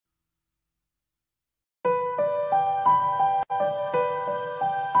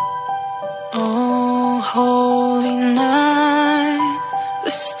holy night,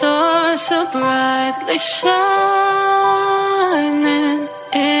 the stars are brightly shining.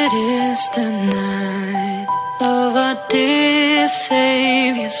 It is the night of our dear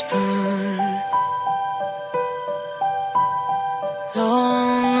Savior's birth.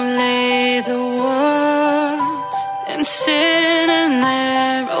 Long lay the world in sin and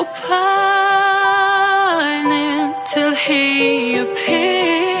narrow pining, till He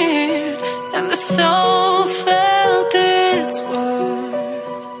appeared and the soul felt its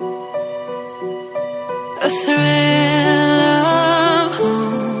worth. A thrill of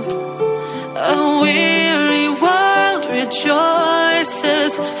hope, a weary world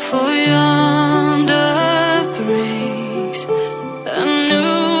rejoices, for yonder breaks a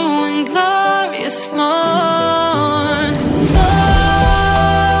new and glorious morn. Fall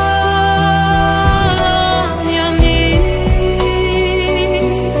on your knees,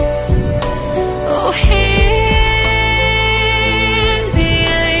 oh hear the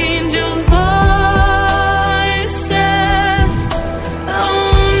angel voices. Oh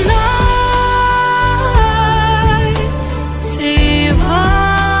night divine,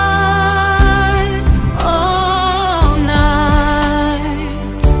 oh night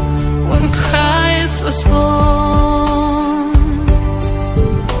when Christ was born.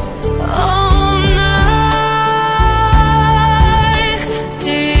 Oh night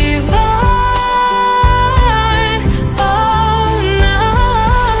divine,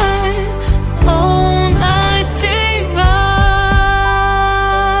 oh night divine.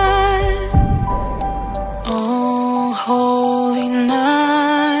 Oh holy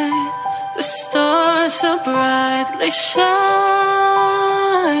night, the stars are brightly shining.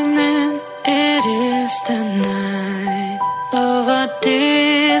 It is the night of our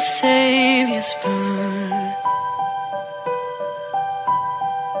dear Savior's birth.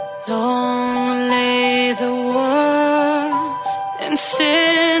 Long lay the world in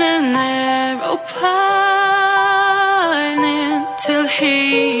sin and narrow pining, till He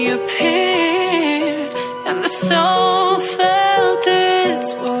appeared and the soul felt its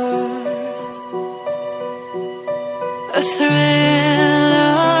worth. A thrill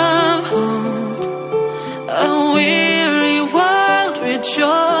of hope, a weary world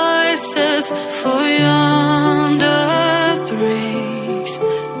rejoices, for yonder breaks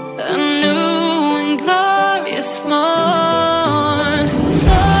a new and glorious morn.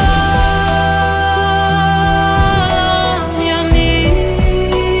 Fall on your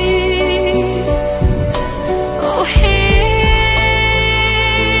knees, oh hear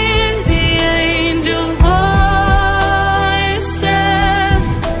the angel voices.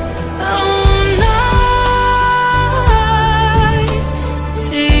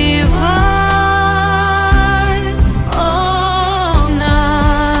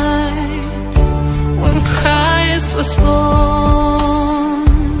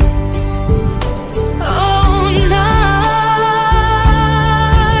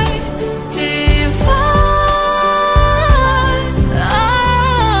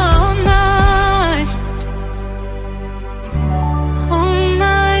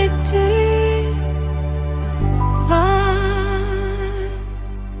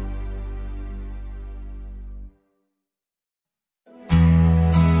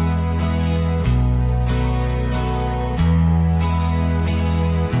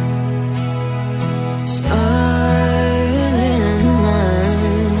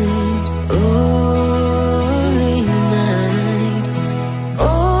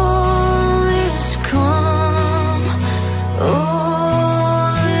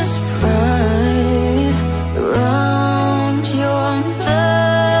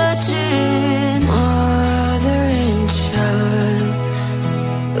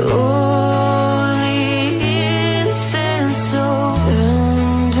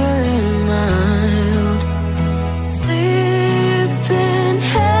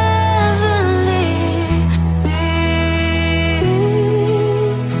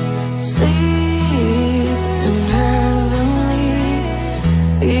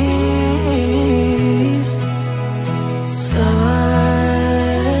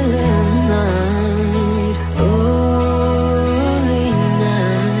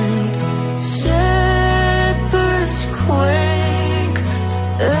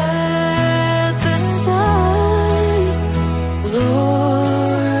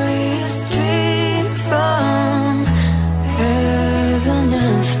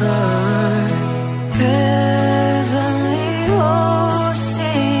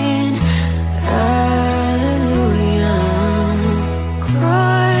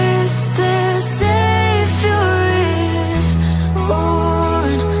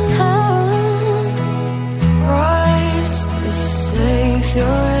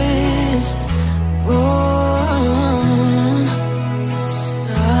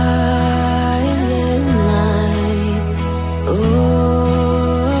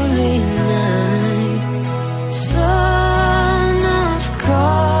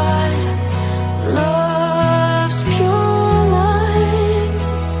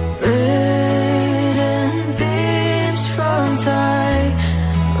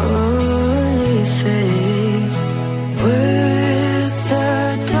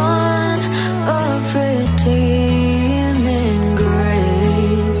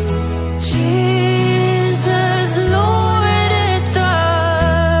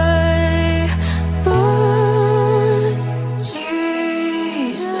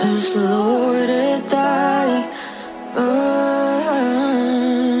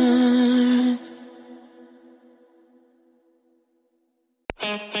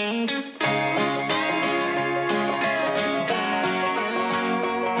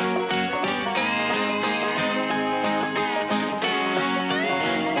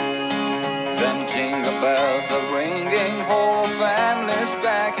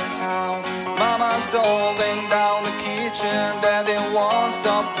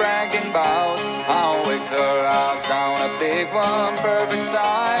 stop bragging about how we cut us down a big one, perfect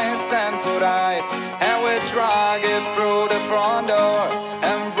size, 10-foot height, and we drag it through the front door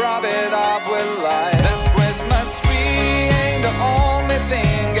and rub it up with light. That Christmas tree ain't the only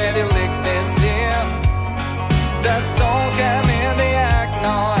thing getting lit this year. That soul came in the act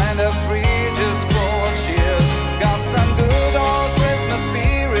now, and the fridge is full of cheers. Got some good old Christmas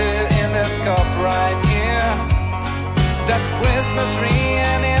spirit in this cup right here. That Christmas tree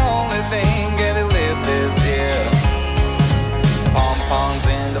ain't the only thing getting lit this year. Pom-poms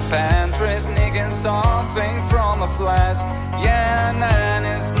in the pantry, sneaking something from a flask. Yeah, and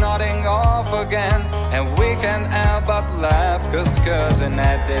it's nodding off again, and we can't help but laugh, cause cousin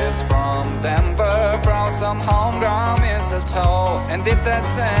Ed is from Denver, brought some homegrown mistletoe. And if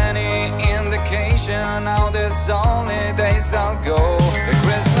that's any indication how this only days I'll go, the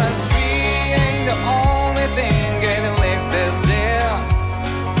Christmas tree ain't the only thing getting lit this year.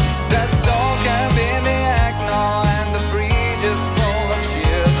 That soul can be the act now, and the fridge is full of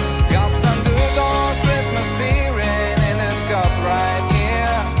cheers. Got some good old Christmas spirit in this cup right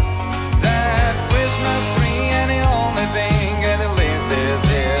here. That Christmas tree ain't the only thing getting lit this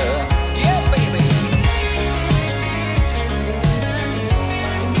year. Yeah, baby.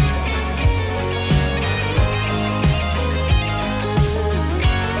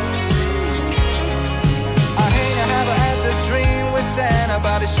 I hate to have had the dream with Santa,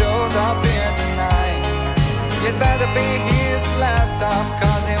 but it shows up here tonight. You'd better be his last stop,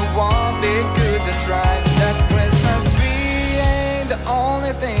 cause it won't be good to try. That Christmas tree ain't the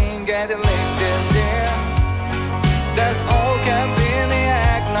only thing getting lit this year. There's all can be in the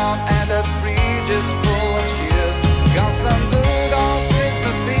act now, and the fridge is full of cheers. Got some good old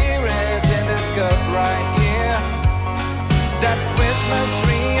Christmas spirits in this cup right here. That Christmas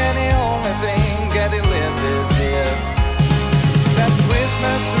tree ain't the only thing getting lit this year. That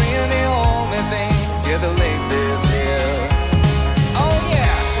Christmas tree ain't the only thing getting lit this year. Oh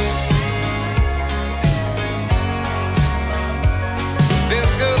yeah.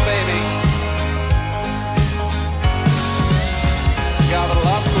 Feels good, baby. Gotta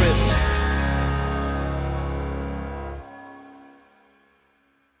love Christmas.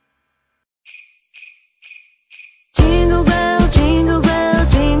 Jingle bell, jingle bell,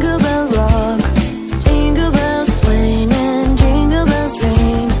 jingle bell rock. Jingle bells swing and jingle bells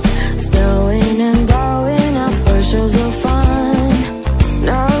ring. Snowing and blowing up bushels of fun.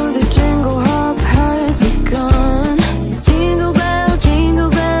 Now the jingle hop has begun. Jingle bell, jingle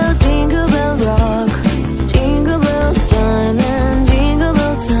bell, jingle bell rock. Jingle bells time and jingle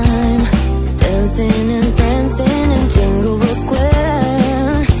bell time. Dancing and prancing in Jingle Bell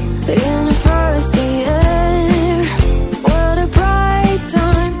Square. In the frosty air, what a bright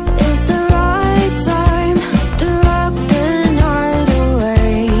time. It's the right time to rock the night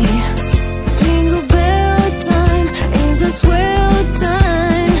away. Jingle bell time is a swell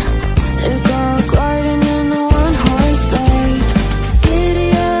time. You go gliding in the one-horse sleigh. Giddy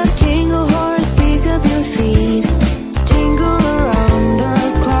up, jingle horse, pick up your feet. Jingle around the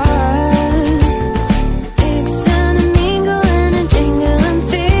clock. Mix and a mingle and a jingling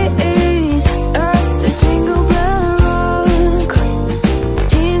feet. As the jingle bell rock.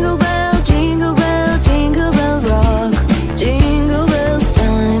 Jingle bell, jingle bell, jingle bell rock. Jingle bells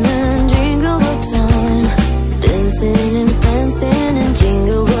time and jingle bell time. Dancing and prancing in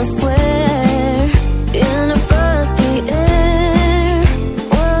Jingle Bell Square. In a frosty air,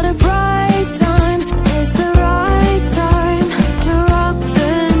 what a bright time. It's the right time to rock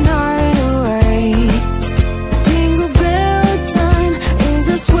the night away. Jingle bell time is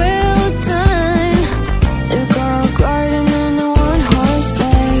a swell time. You go gliding in the one-horse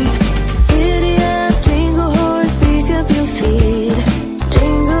sleigh. Giddy up, jingle horse, pick up your feet.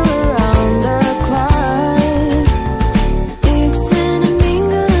 Jingle around the clock. Mix and a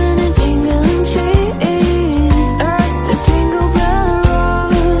mingle and a jingling feet. As the jingle bell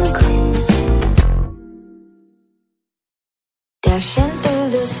rock. Dashing through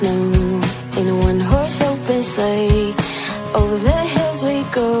the snow in a one-horse open sleigh. Over the hills we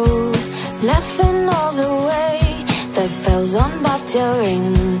go, laughing all the way. The bells on bobtail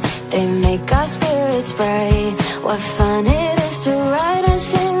ring, they make our spirits bright. What fun it is to ride and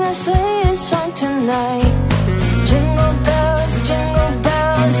sing a sleighing song tonight. Jingle bells, jingle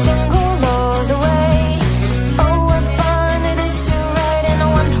all the way. Oh, what fun it is to ride in a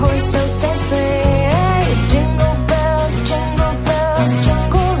one-horse open sleigh. Jingle bells,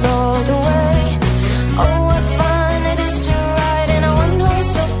 jingle all the way. Oh, what fun it is to ride in a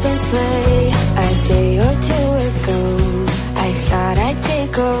one-horse open sleigh. A day or two ago, I thought I'd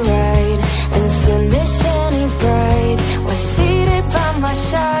take a ride, and soon this shiny bride was seated by my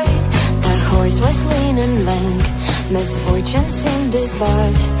side. misfortune seemed his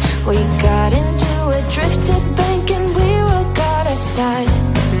lot. We got into a drifted bank and we were caught upside.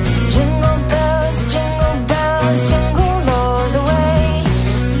 Jingle bells, jingle all the way.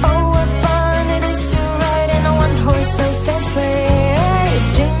 Oh, what fun it is to ride in a one-horse open sleigh.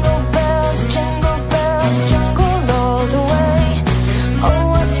 Jingle bells, jingle all the way. Oh,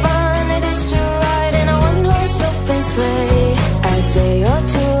 what fun it is to ride in a one-horse open sleigh. A day or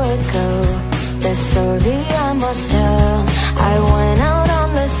two ago, the story I must tell. I went out on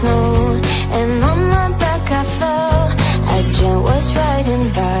the snow, and on my back I fell. A gent was riding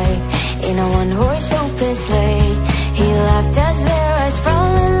by in a one-horse open sleigh. He laughed as their eyes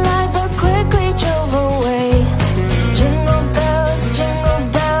sprawling light, but quickly drove away. Jingle bells, jingle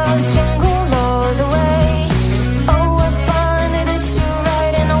all the way. Oh, what fun it is to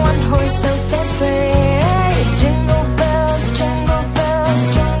ride in a one-horse open sleigh. Jingle bells,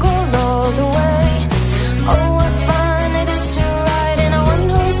 jingle all the way. Oh, what fun it is to ride in a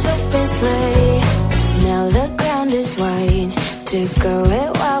one-horse open sleigh. Now the ground is wide to go it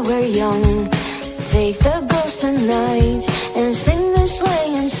while we're young. Take the girls tonight and sing this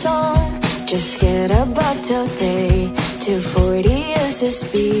sleighing song. Just get a bobtail bay, 240 is the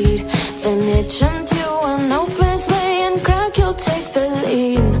speed. Then hitch 'em to an open sleigh and crack, you'll take the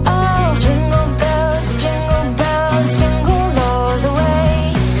lead. Oh, jingle bells, jingle all the way.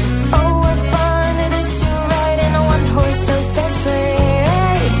 Oh, what fun it is to ride in a one-horse open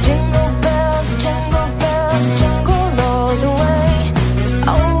sleigh. Jingle bells, jingle all the way.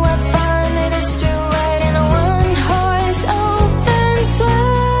 Oh, what fun it is to ride in a one-horse open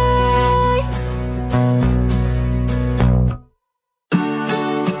sleigh.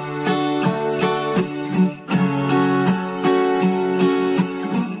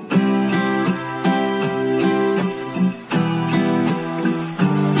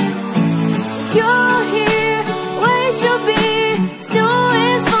 You're here, where you should be. Snow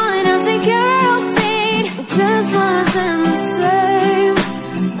is falling as they carol sing. It just wasn't the same,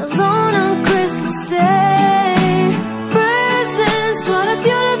 alone on Christmas Day. Presents, what a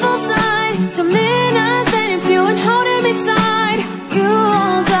beautiful sight. To midnight, then if you and holding me tight. You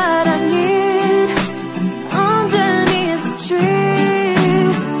all that I need underneath the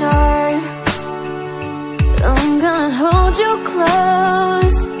tree tonight. I'm gonna hold you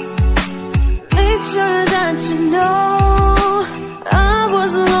close, make sure that you know I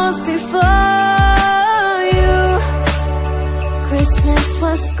was lost before you. Christmas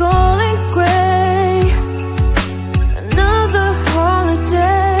was going gray, another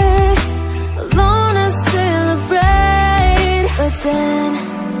holiday, alone I celebrate. But then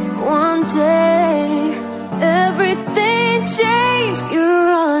one day everything changed. You're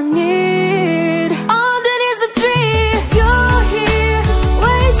all I need underneath the tree. You're here,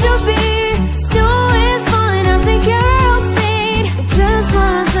 where you should be. Snow is falling as they carol sing. It just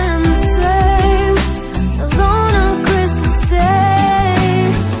wasn't the same, alone on Christmas Day.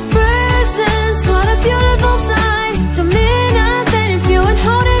 Presents, what a beautiful sight. To midnight, then if you and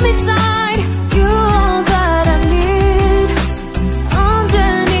holding me tight. You all that I need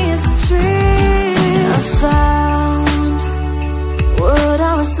underneath the tree. I found what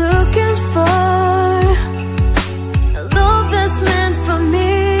I was looking for, a love that's meant for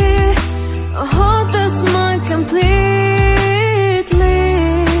me, a heart that's mine completely.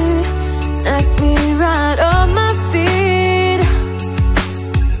 Knock me right off my feet.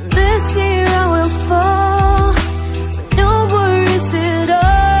 This year I will fall, but no worries at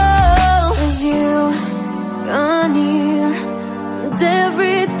all. 'Cause you gone here and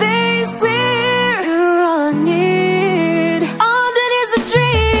everything's clear. You're all I need underneath the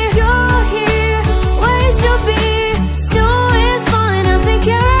tree. You're here, where you should be. Snow is falling as they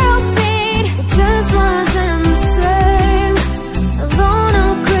carol sing. It just wasn't the same, alone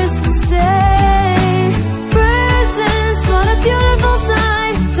on Christmas Day. Presents, what a beautiful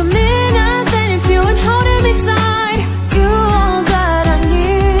sight. To midnight, then if you and holding me tight. You all that I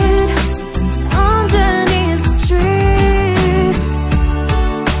need underneath the tree.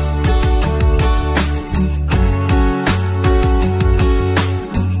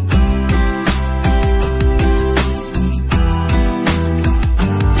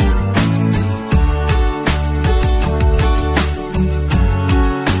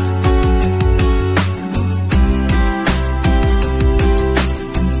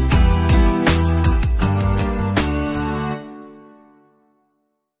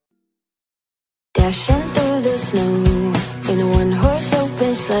 Dashing through the snow in a one-horse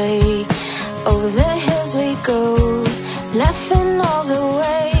open sleigh. Over the hills we go, laughing all the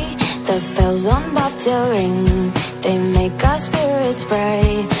way. The bells on bobtail ring, they make our spirits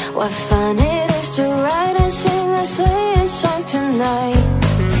bright. What fun it is to ride and sing a sleigh night.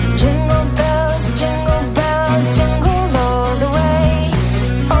 Jingle bells, jingle all the way.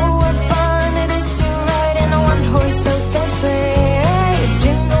 Oh, what fun it is to ride in a one-horse open sleigh.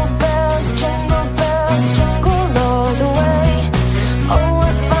 Jingle bells, jingle all the way. Oh,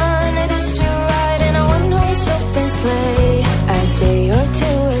 what fun it is to ride in a one-horse open sleigh. A day or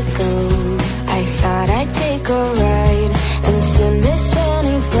two ago, I thought I'd take a ride, and soon Miss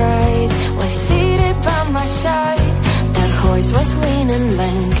Fanny Bright was seated by my side. The horse was lean and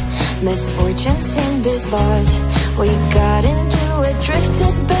lank, misfortune seemed his lot. We got into a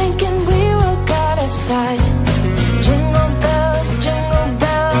drifted bank and we all got upset. Jingle bells, jingle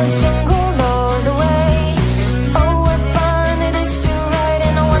all the way. Oh, what fun it is to ride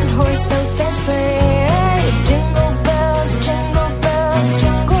in a one-horse open sleigh. Jingle bells, jingle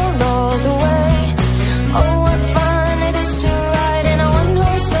all the way. Oh, what fun it is to ride in a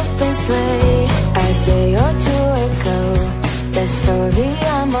one-horse open sleigh. A day or two ago, the story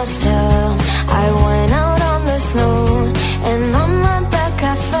I must tell. I went out on the snow, and on my back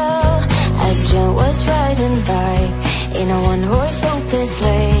I fell. A gent was riding by in a one-horse open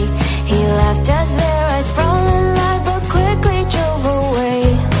sleigh. He laughed as their eyes sprawling light, but quickly drove away.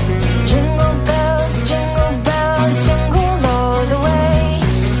 Jingle bells, jingle all the way.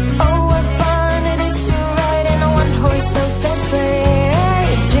 Oh, what fun it is to ride in a one-horse open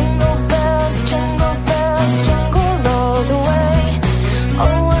sleigh. Jingle bells, jingle all the way.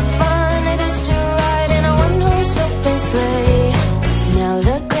 Oh, what fun it is to ride in a one-horse open sleigh. Now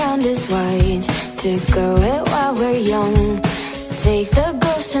the ground is white to go it while we're young. Take the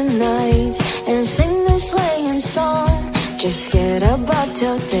girls tonight and sing this sleighing song. Just get a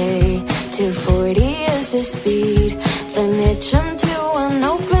bobtail bay, 240 is the speed. Then hitch 'em to an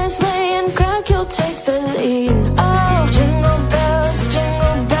open sleigh and crack, you'll take the lead. Oh, jingle bells,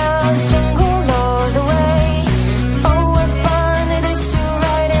 jingle all the way. Oh, what fun it is to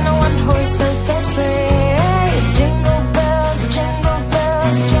ride in a one-horse open sleigh. Jingle bells, jingle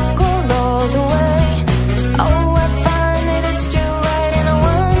all the way. Oh, what fun it is to ride in a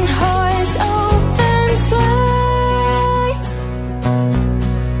one-horse open sleigh.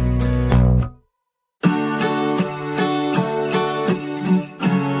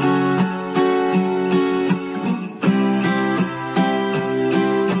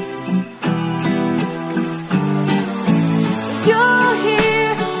 You're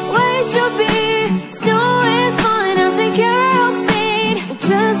here, where you should be. Snow is falling as they carol sing. It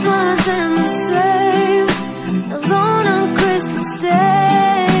just wasn't the same, alone on Christmas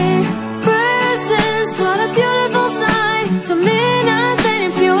Day. Presents, what a beautiful sight. To midnight,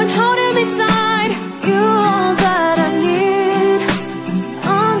 waiting for you and holding me tight. You all that I need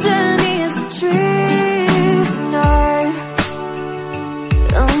underneath the tree tonight.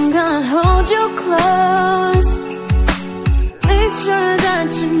 I'm gonna hold you close, make sure that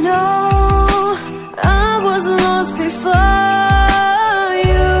you know I was lost before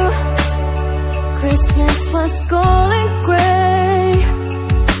you. Christmas was going gray,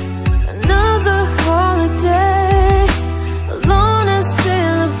 another holiday, alone to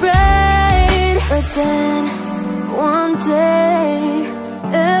celebrate. But then one day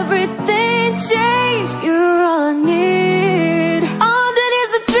everything changed. You're all I need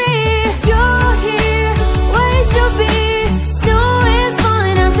underneath the tree. You're here, where you should be. Snow is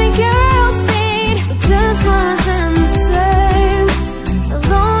falling as they carol sing. It just wasn't the same,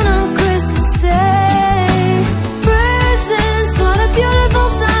 alone on Christmas Day. Presents, what a beautiful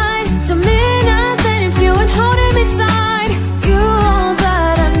sight. To midnight, waiting for you and holding me tight. You all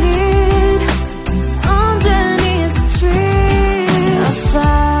that I need underneath the tree.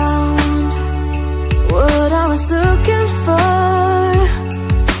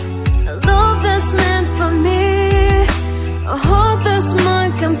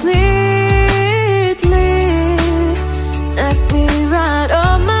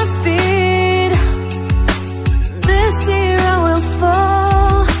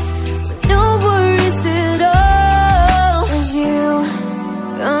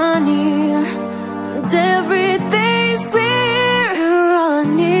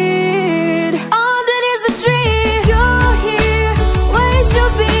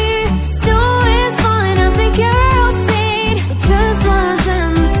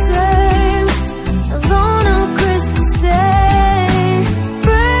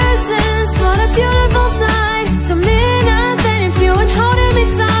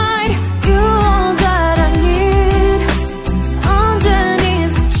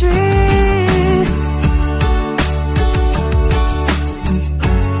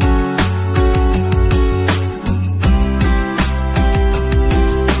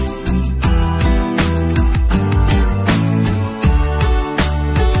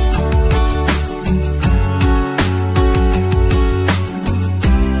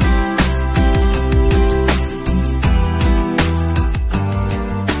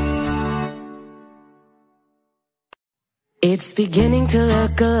 It's beginning to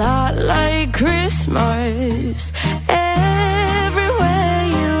look a lot like Christmas everywhere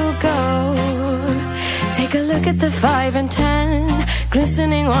you go. Take a look at the 5 and 10,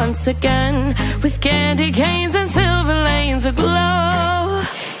 glistening once again, with candy canes and silver lanes aglow.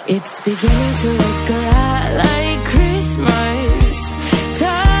 It's beginning to look a lot like Christmas,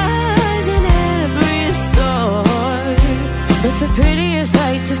 toys in every store. But the prettiest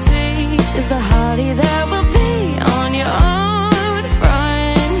sight to see is the holly that will be on your own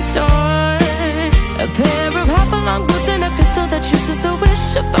front door. A pair of hop-along boots and a pistol that chooses the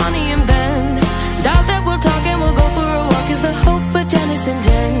wish of Bonnie and Ben. Dolls that will talk and will go for a walk is the hope of Janice and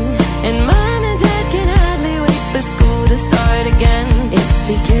Jen. And Mom and Dad can hardly wait for school to start again. It's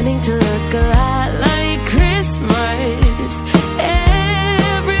beginning to look a lot like Christmas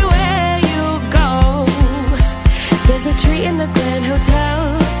everywhere you go. There's a tree in the Grand Hotel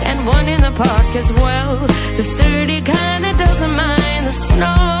and one in the park as well, the sturdy kind that doesn't mind the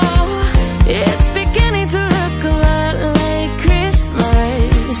snow. It's beginning to look a lot like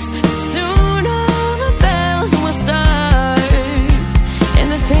Christmas. Soon all the bells will start, and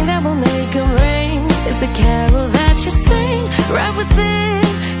the thing that will make them ring is the carol that you sing right within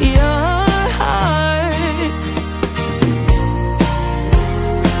your heart.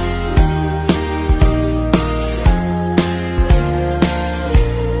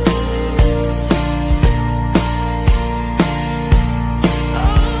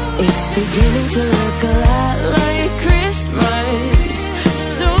 It's beginning to look a lot like Christmas.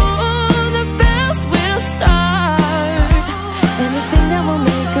 Soon the bells will start, and the thing that will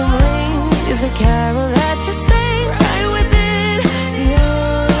make them ring is the carol that you sing right within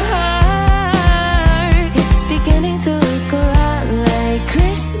your heart. It's beginning to look a lot like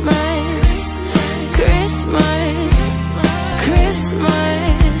Christmas, Christmas,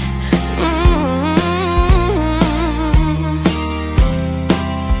 Christmas.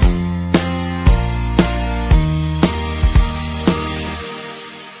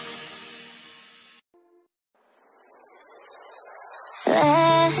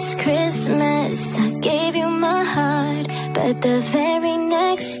 Last Christmas I gave you my heart, but the very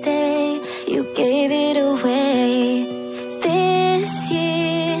next day you gave it away. This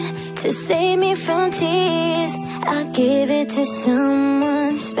year, to save me from tears, I'll give it to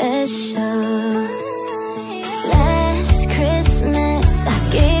someone special. Last Christmas I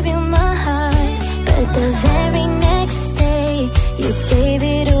gave you my heart, but the very next day you gave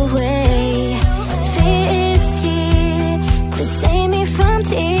it away. This year, to save me from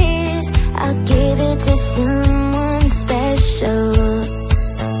tears, I'll give it to someone special.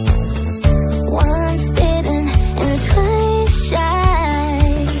 Once bitten and twice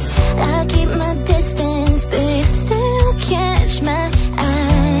shy, I'll keep my distance, but you still catch my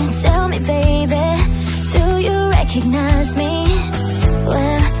eye. Tell me, baby, do you recognize me?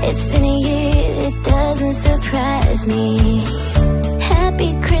 Well, it's been a year, it doesn't surprise me.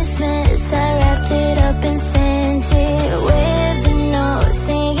 Happy Christmas, I wrapped it up and sent it with a note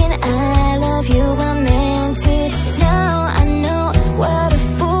saying I love you, I meant it. Now I know what a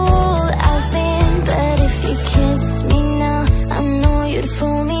fool I've been, but if you kiss me now, I know you'd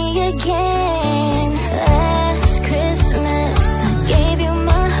fool me again. Last Christmas I gave you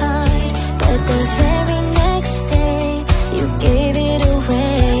my heart, but the very next day you gave it away.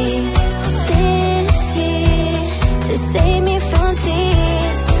 This year, to save me from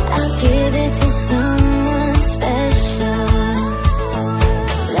tears, I'll give it to someone special.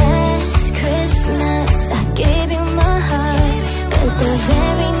 Last Christmas I gave you my heart, but the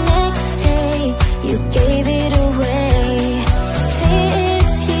very next day you gave it away. This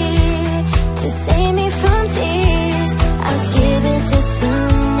year, to save me from tears, I'll give it to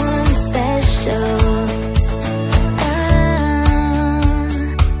someone special.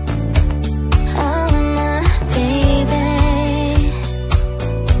 Oh, my baby.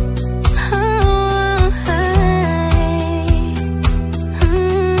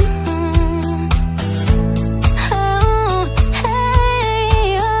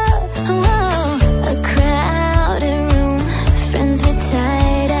 A crowded room, friends with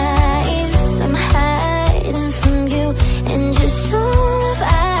tired eyes. I'm hiding from you and just full of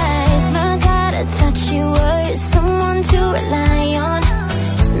eyes. My God, I thought you were someone to rely on.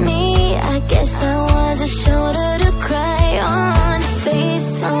 Me, I guess I was a shoulder to cry on.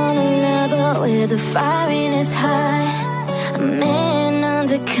 Face on a level where the firing is hot. A man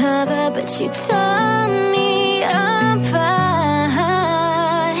undercover, but you tore me apart.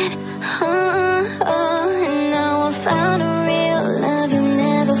 And now I found a real love, you'll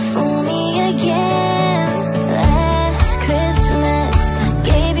never fool me again. Last Christmas I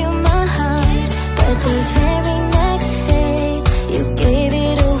gave you my heart, but the very next day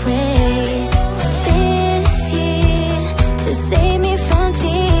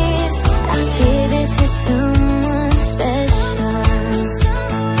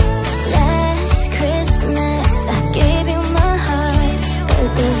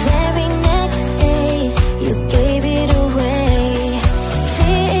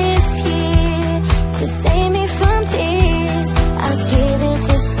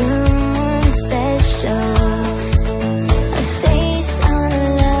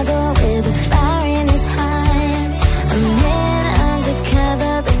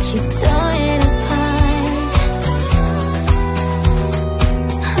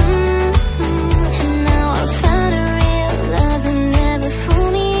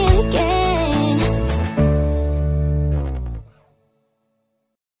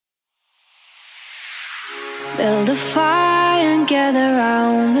the fire and gather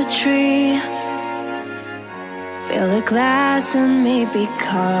round the tree. Fill a glass and maybe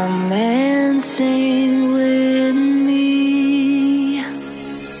come and sing with me.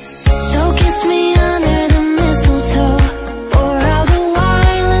 So kiss me under the mistletoe, pour out the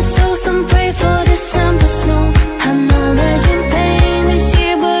wine, let's toast and pray for December snow. I know there's been pain this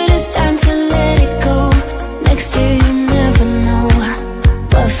year, but it's time to let it go. Next year you never know,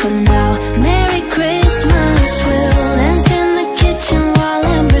 but for now, Merry Christmas. We'll dance in the kitchen while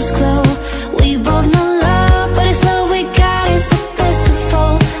embers glow. We both know love, but it's love we got is the best of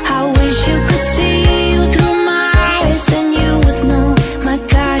all. I wish you could see you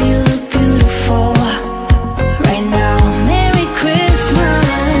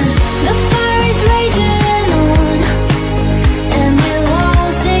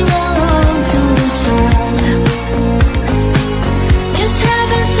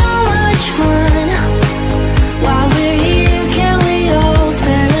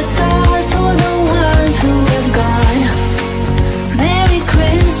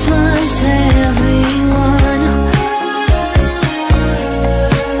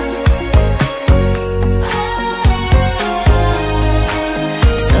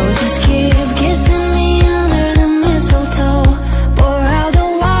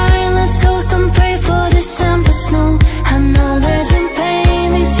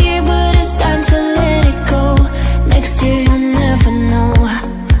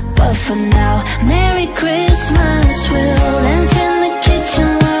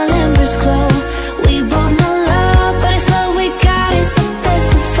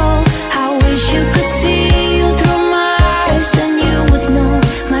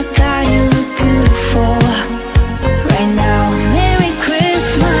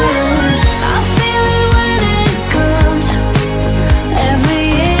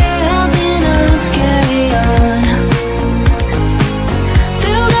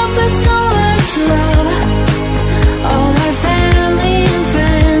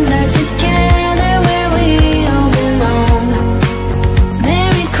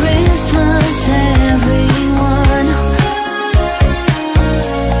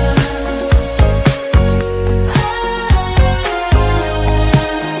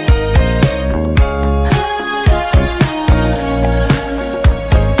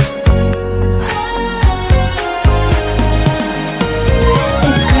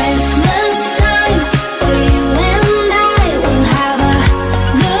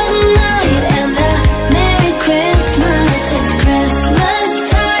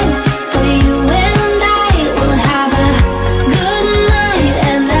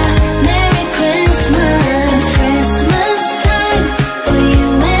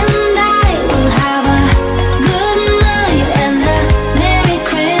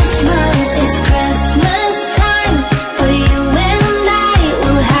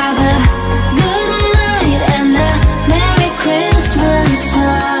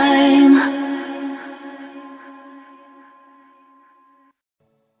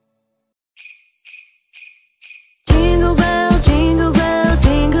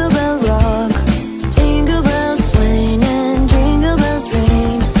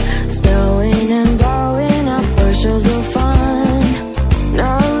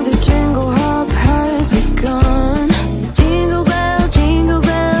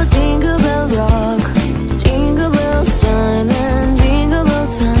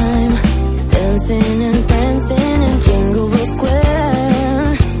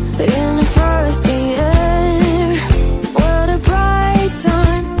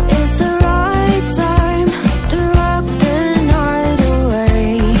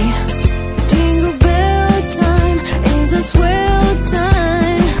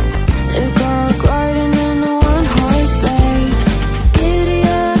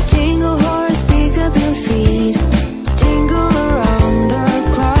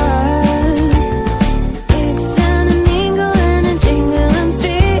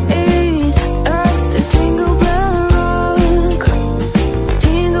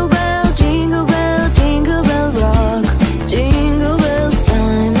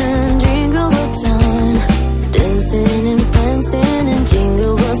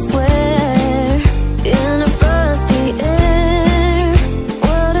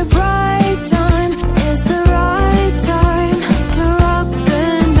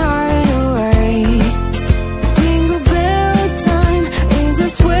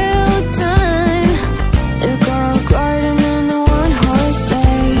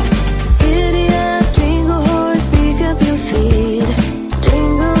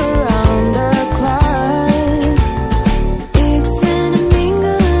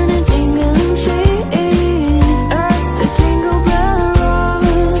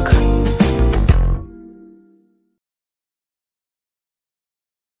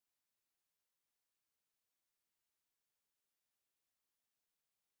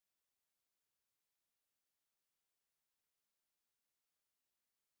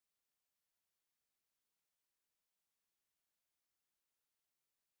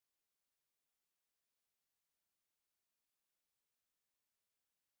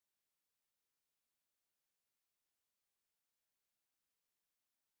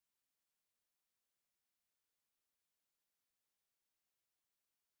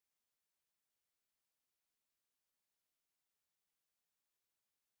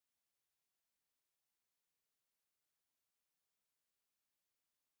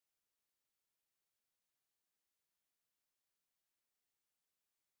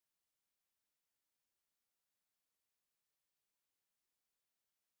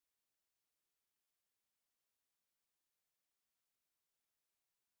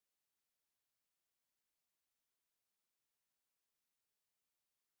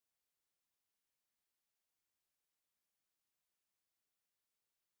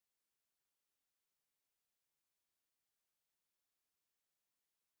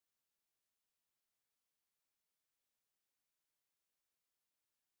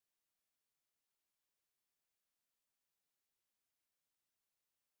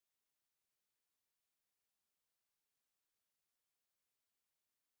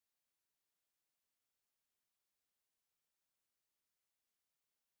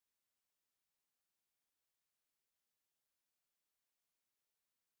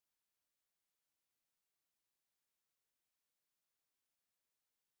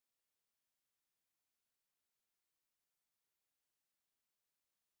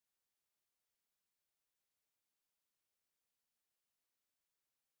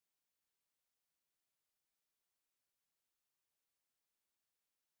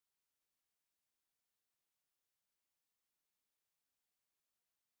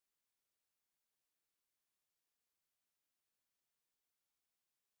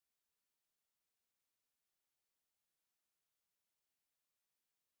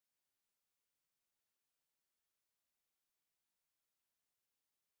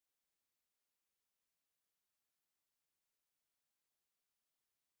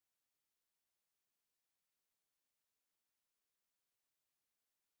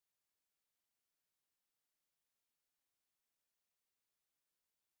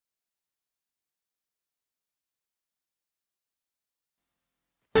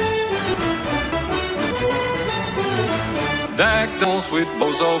Deck the halls with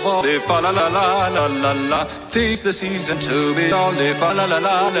bows of olive, fa la la la la la la. 'Tis the season to be olive, fa la la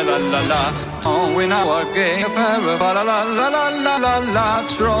la la la la la. Oh, we now are gay apparel, fa la la la la la la la.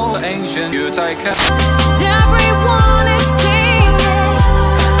 Troll ancient you take care. Everyone is singing,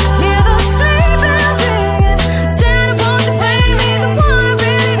 hear those sleepers singing. Stand up, won't you bring me the one I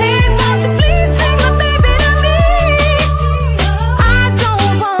really need? Won't you please bring my baby to me? I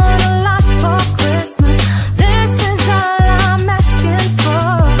don't want a lot for Christmas. This is all I'm asking for.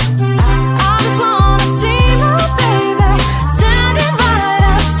 I just wanna see my baby standing right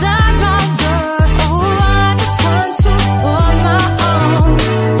outside my door. Oh, I just want you for my own,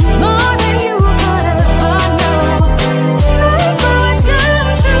 more than you could ever know. Make my wish come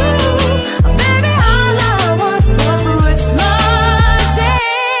true, baby. All I want for Christmas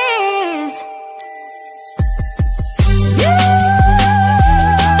is you,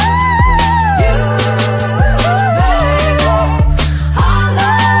 baby. All I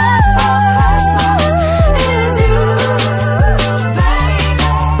want for Christmas is you, baby.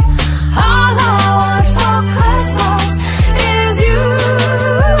 All I want for Christmas is you,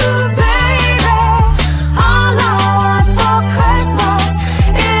 baby. All I want for Christmas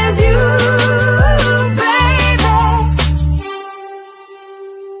is you, baby.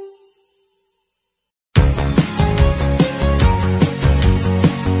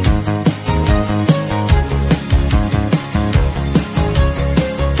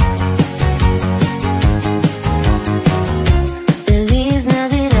 Feliz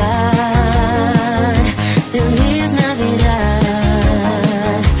Navidad, Feliz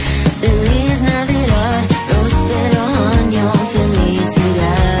Navidad, Feliz Navidad, próspero año,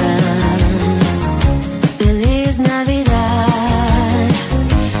 felicidad. Feliz Navidad,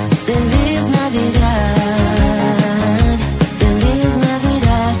 Feliz Navidad, Feliz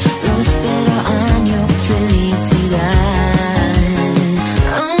Navidad, próspero año, felicidad.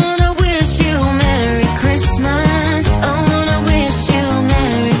 I wanna wish you a Merry Christmas. I wanna wish you a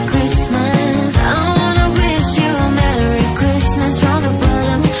Merry Christmas. I wanna wish you a Merry Christmas from the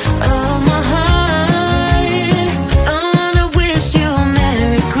bottom of my heart. I wanna wish you a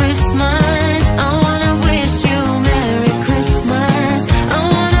Merry Christmas. I wanna wish you a Merry Christmas. I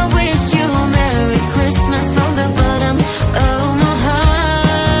wanna wish you a Merry Christmas from the bottom of my heart.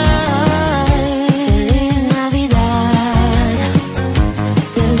 Feliz Navidad,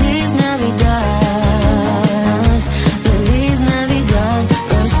 Feliz Navidad, Feliz Navidad,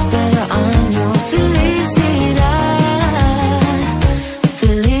 próspero año, felicidad.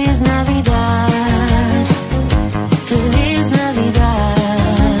 Feliz Navidad, Feliz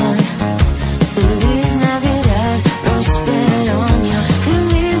Navidad, Feliz Navidad, próspero año,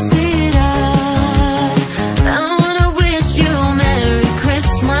 felicidad. I wanna wish you a Merry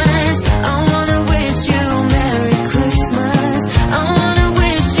Christmas. I wanna wish you a Merry Christmas. I wanna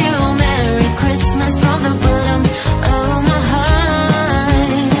wish you a Merry Christmas from the bottom of my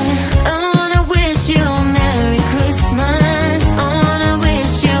heart. I wanna wish you a Merry Christmas. I wanna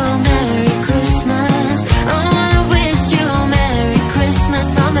wish you a Merry Christmas. I wanna wish you a Merry Christmas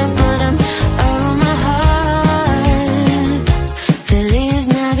from the bottom of my heart. Feliz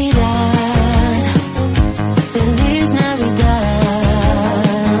Navidad, Feliz Navidad,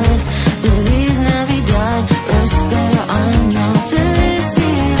 Feliz Navidad, próspero año,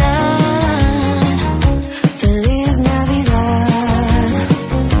 felicidad. Feliz Navidad,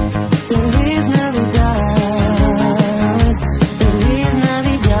 Feliz Navidad, Feliz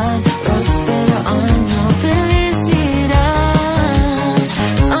Navidad, próspero año, felicidad.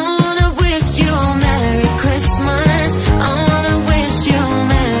 I wanna wish you a Merry Christmas. I wanna wish you a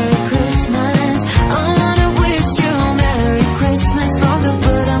Merry Christmas. I wanna wish you a Merry Christmas from the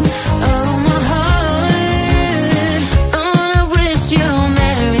bottom of my heart. I wanna wish you a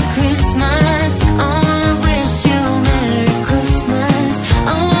Merry Christmas. I wanna wish you a Merry Christmas. I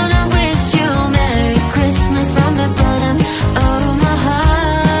wanna wish you a Merry Christmas from the bottom of my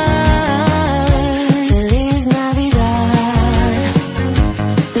heart. Feliz Navidad,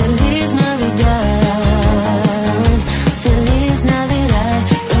 Feliz Navidad, Feliz Navidad,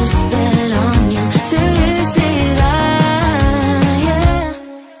 próspero año, felicidad. Yeah.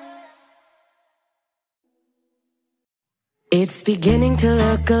 It's beginning to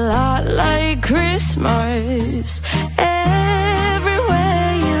look a lot like Christmas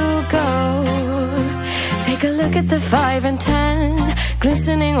everywhere you go. Take a look at the 5 and 10,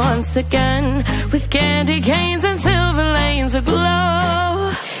 glistening once again with candy canes and silver lanes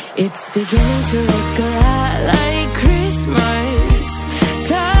aglow. It's beginning to look a lot like Christmas,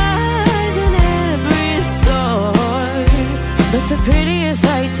 ties in every store. But the prettiest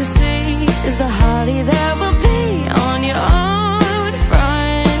sight to see is the holly that will be on your arm.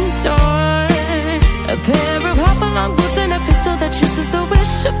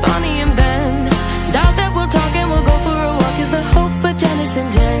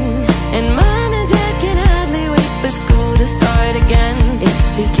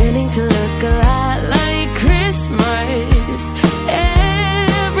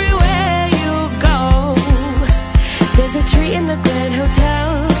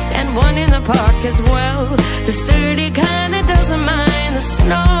 as well. The sturdy kind that doesn't mind the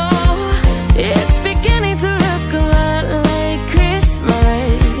snow. It's beginning to look a lot like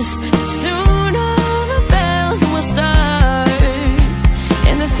Christmas. Soon all the bells will start,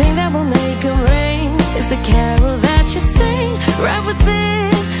 and the thing that will make it rain is the carol that you sing right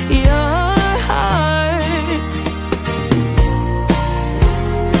within your heart.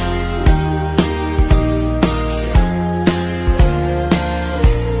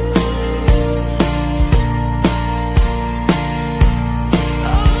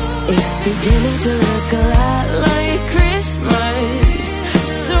 It's beginning to look a lot like Christmas.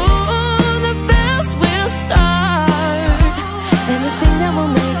 Soon the bells will start, and the thing that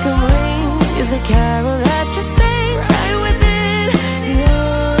will make them ring is the carol that you sing right within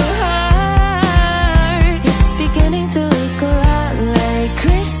your heart. It's beginning to look a lot like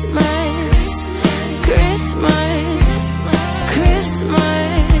Christmas. Christmas,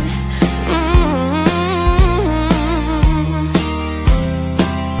 Christmas.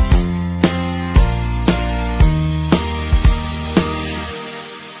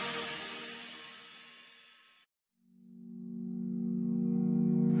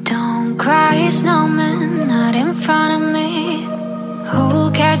 Don't cry, snowman, not in front of me.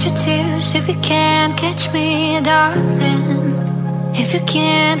 Who'll catch your tears if you can't catch me, darling? If you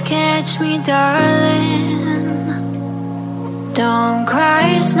can't catch me, darling. Don't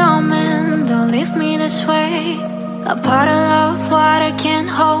cry, snowman, don't leave me this way. A bottle of water can't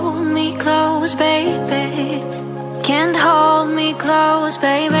hold me close, baby. Can't hold me close,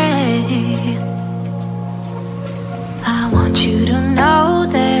 baby. I want you to know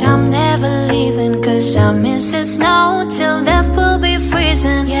that I'm never leaving, 'cause I miss the snow till death will be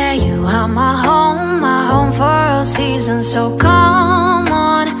freezing. Yeah, you are my home for all seasons. So come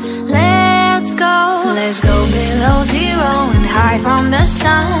on, let's go. Let's go below zero and hide from the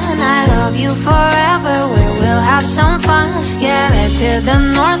sun. I love you forever, where we'll have some fun. Yeah, let's hit the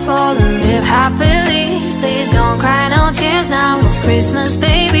North Pole and live happily. Please don't cry, no tears now, it's Christmas,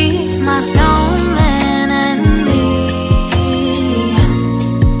 baby. My snowman and me.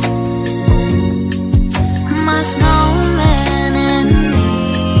 My snowman and me,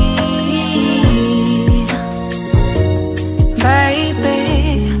 baby.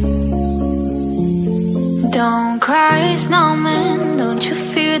 Don't cry, snowman, don't you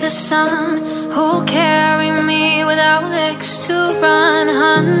fear the sun? Who'll carry me without legs to run,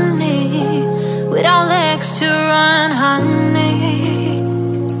 honey? Without legs to run, honey.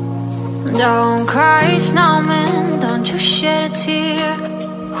 Don't cry, snowman, don't you shed a tear.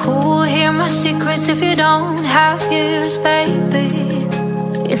 Who'll hear my secrets if you don't have ears, baby?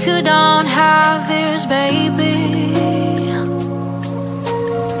 If you don't have ears, baby.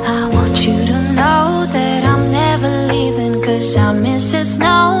 I want you to know that I'm never leaving, 'cause I miss the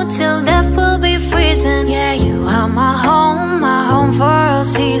snow till death will be freezing. Yeah, you are my home for all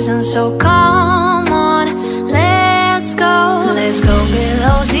seasons. So come on, let's go. Let's go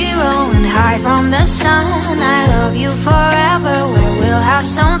below zero and hide from the sun. I love you forever, where we'll have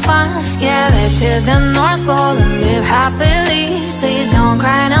some fun. Yeah, let's hit the North Pole and live happily. Please don't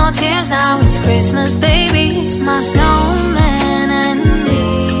cry, no tears now, it's Christmas, baby. My snowman and me.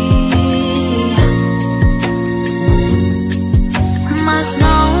 My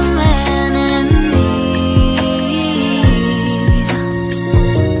snowman and me,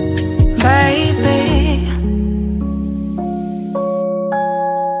 baby.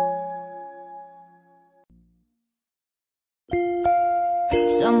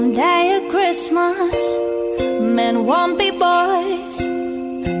 Someday at Christmas, men won't be boys,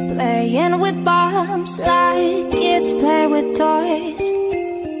 playing with bombs like kids play with toys.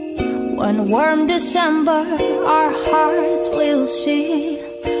 One warm December, our hearts will see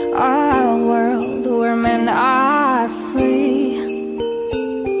a world where men are free.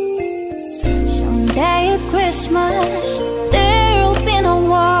 Someday at Christmas, there'll be no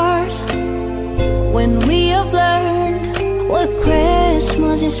wars, when we have learned what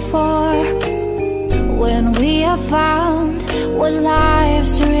Christmas is for. When we have found what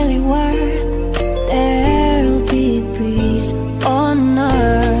life's really worth, there'll be peace on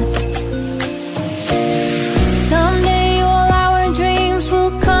earth. Someday all our dreams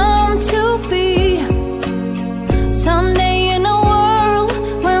will come to be. Someday in a world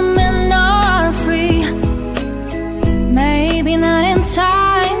where men are free. Maybe not in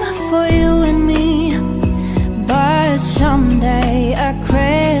time for you and me, but someday at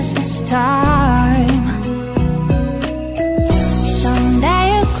Christmas time. Someday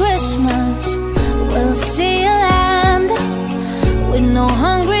at Christmas we'll see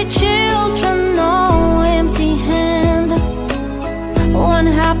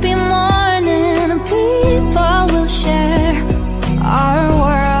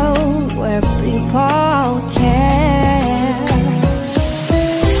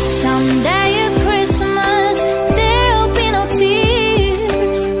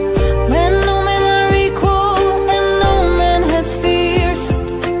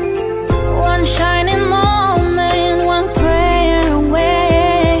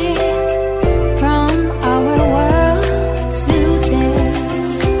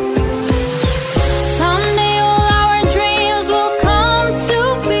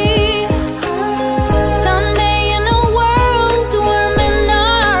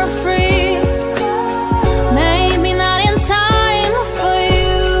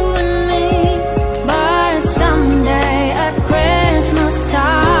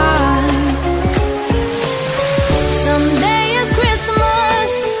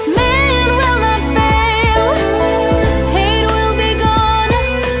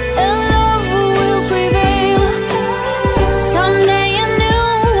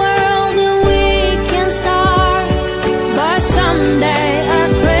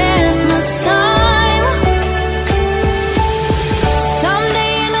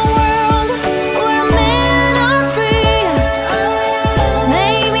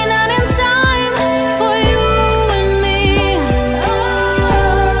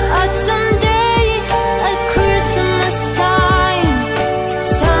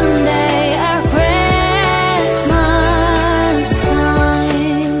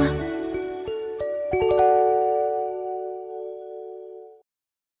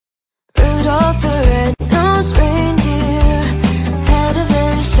red-nosed reindeer had a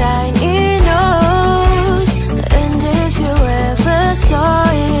very shiny nose. And if you ever saw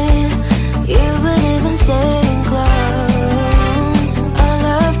it, you would even say in clothes. All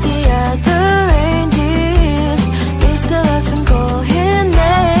of the other reindeers used to laugh and call him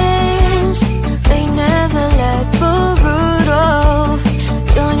names. They never let poor Rudolph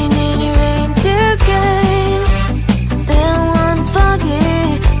join in any reindeer games. Then one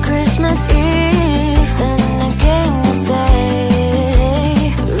foggy Christmas Eve, and again to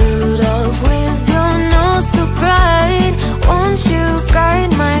say, Rudolph, with your nose so bright, won't you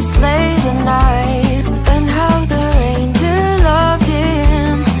guide my sleigh tonight? And how the reindeer loved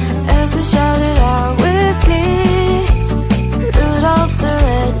him as they shouted out with glee, Rudolph the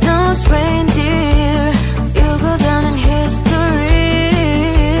red-nosed reindeer, you'll go down in history.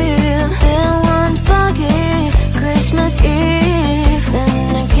 Then one foggy Christmas Eve,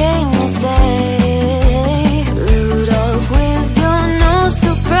 and again to say, Rudolph, with your nose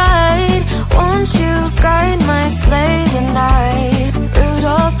so bright, won't you guide my sleigh tonight?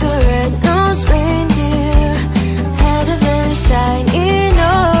 Rudolph the red-nosed reindeer had a very shiny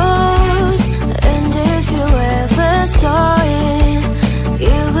nose. And if you ever saw it,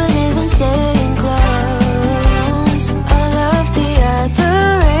 you would even say in clothes. All of the other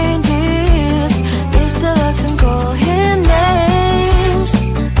reindeers used to laugh and call him names.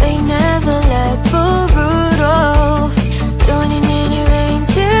 They never let poor Rudolph join in any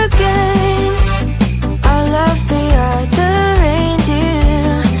reindeer games. All of the other reindeer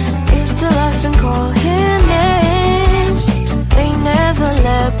used to laugh and call him names. They never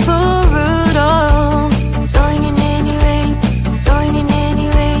let poor Rudolph join in any reindeer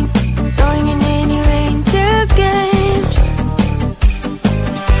games.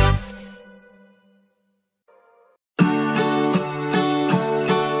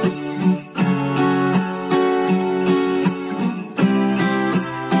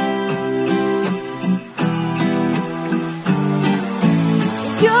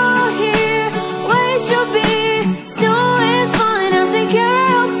 You're here, where should be? Snow is falling as they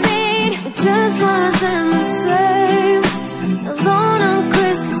carol sing. It just wasn't the same alone on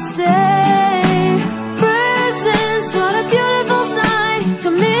Christmas Day. Presents, what a beautiful sight.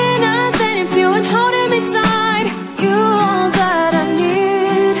 Till midnight, waiting for you and holding me tight. You all that I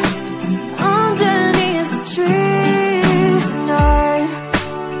need underneath the tree tonight.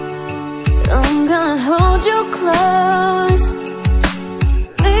 I'm gonna hold you close,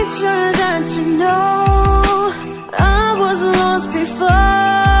 make sure that you know I was lost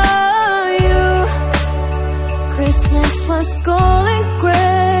before you. Christmas was going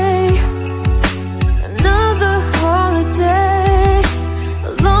gray, another holiday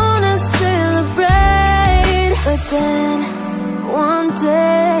alone to celebrate. But then one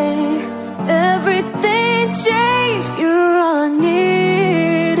day everything changed. You're all I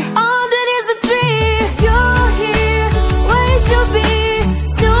need underneath the tree. You're here, where you should be.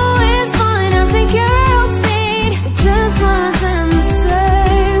 Snow is falling as they carol sing. It just wasn't the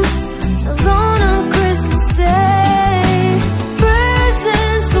same alone on Christmas Day.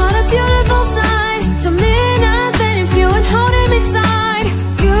 Presents, what a beautiful sight. Till midnight, waiting for you and holding me tight.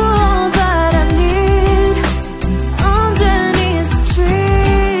 You all that I need underneath the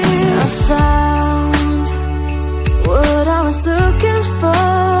tree.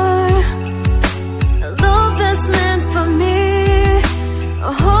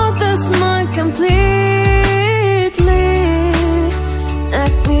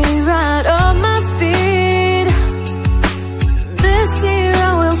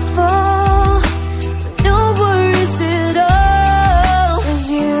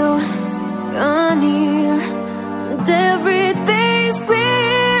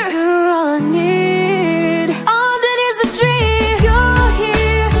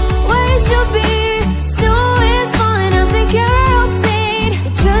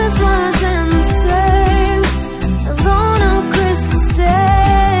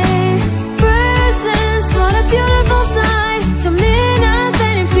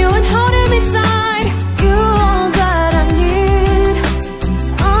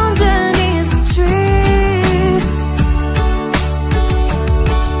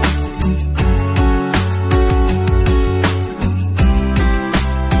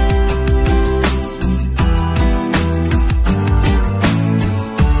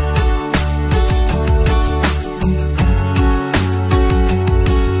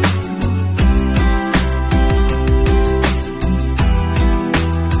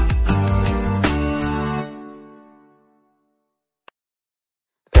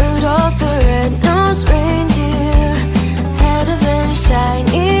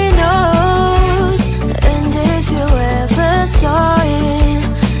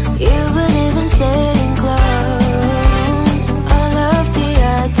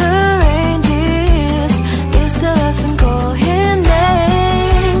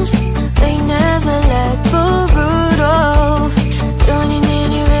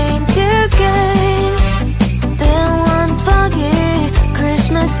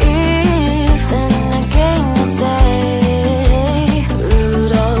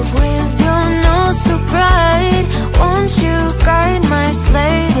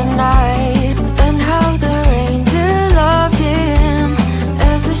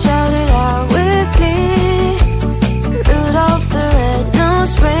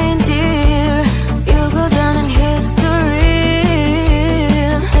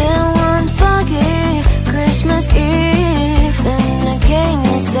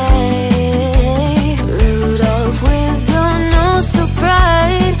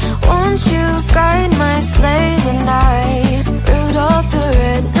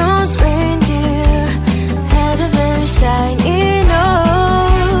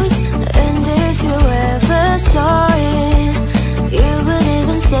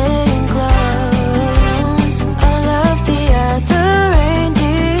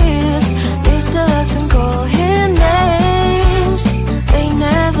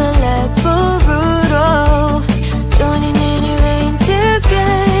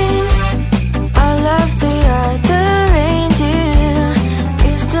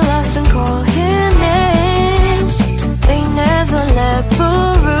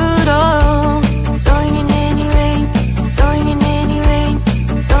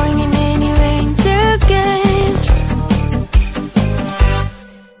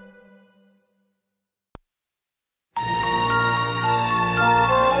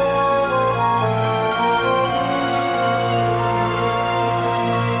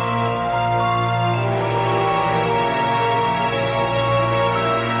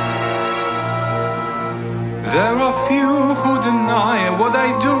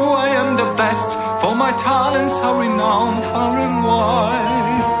 my talents are renowned far and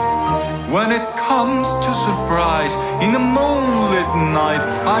wide. When it comes to surprise, in the moonlit night,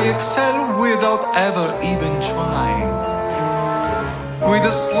 I excel without ever even trying. With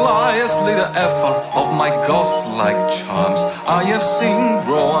the slyest little effort of my ghost-like charms, I have seen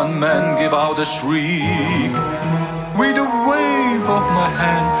grown men give out a shriek. With a wave of my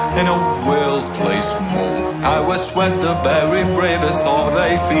hand and a well-placed move, I will sweat the very bravest of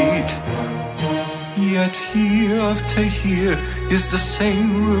their feet. Yet year after year is the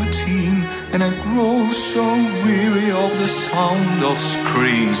same routine, and I grow so weary of the sound of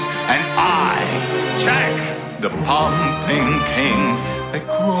screams. And I, Jack, the pumping king, I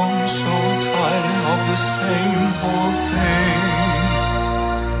grow so tired of the same old thing.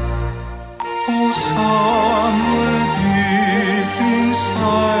 Oh, somewhere deep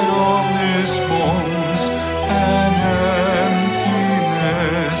inside of these bones, an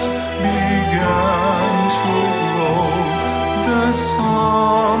emptiness began to grow. There's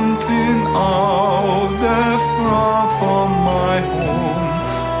something out there far from my home,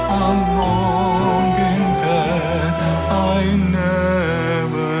 a longing that I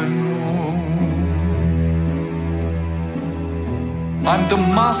never knew. I'm the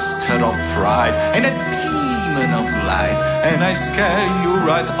master of fright and a demon of light, and I scare you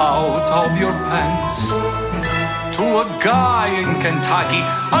right out of your pants. To a guy in Kentucky,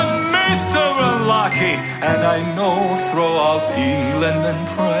 I'm Mr. Unlucky, and I know throughout England and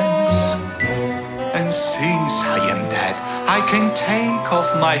France. And since I am dead, I can take off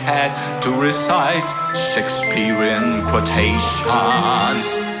my hat to recite Shakespearean quotations.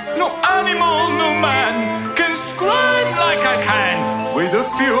 No animal, no man can scream like I can with the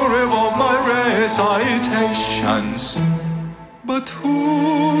fury of my recitations. But who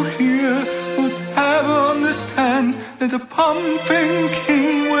here would ever understand that the pumping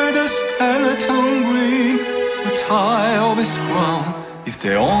king with a skeleton green would tie off his crown if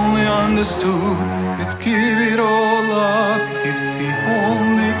they only understood? He'd give it all up if he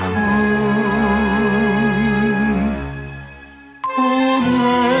only could. Oh,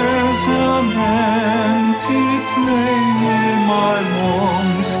 there's an empty claim in my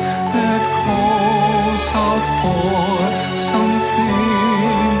lungs that calls out for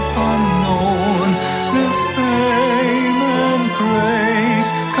something unknown. The fame and praise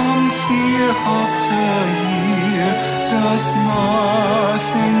come year after year, does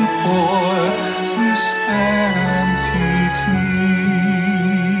nothing for this empty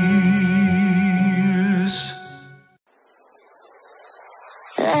tears.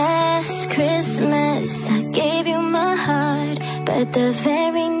 Last Christmas I gave you my heart, but the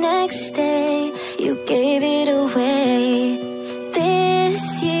very next day you gave it away. This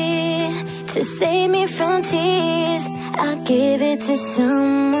year, to save me from tears, I'll give it to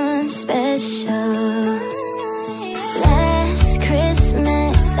someone special. Last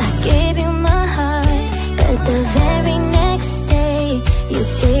Christmas I gave you my heart, but the very next day you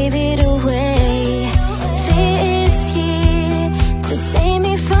gave it away. This year, to save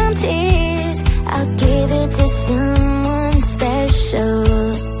me from tears, I'll give it to someone special.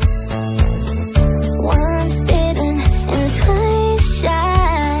 Once bitten and twice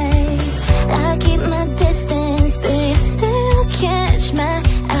shy, I keep my distance, but you still catch my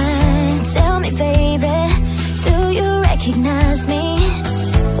eye. Tell me, baby,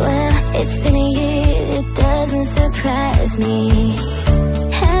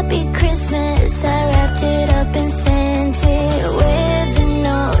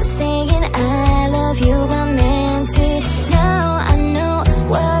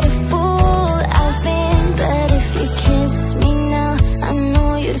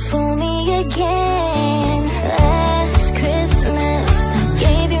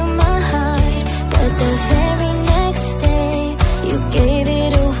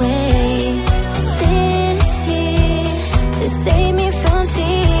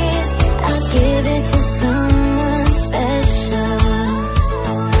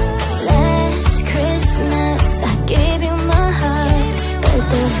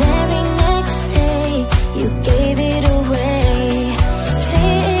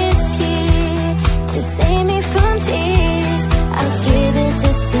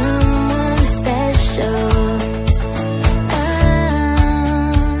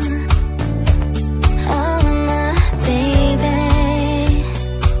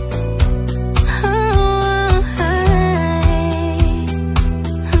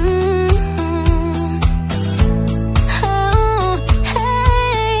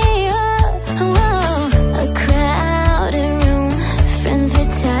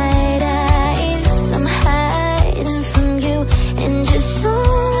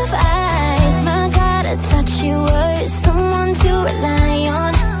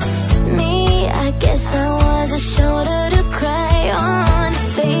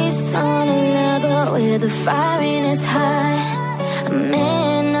 fire in his heart. A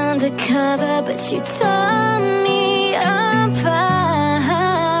man undercover, but you tore me apart.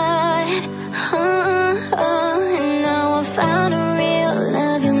 And now I found a real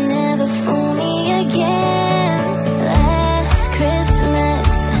love. You'll never fool me again. Last Christmas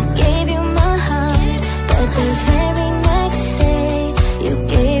I gave you my heart, but the very next day you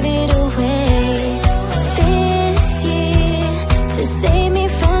gave it away. This year, to save me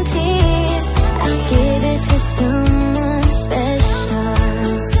from tears, I'll give it to someone special.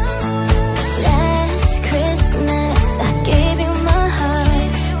 Last Christmas I gave you my heart,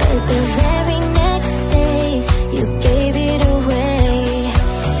 but the very next day you gave it away.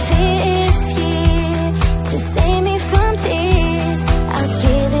 This year, to save me from tears, I'll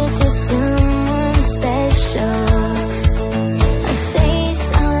give it to someone special. A face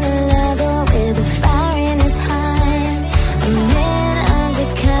on a lover with a fire in his heart. A man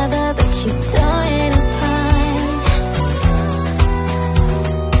undercover, but you tore it apart.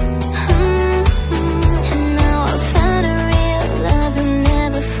 And now I found a real love. You'll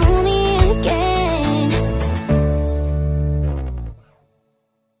never fool me again.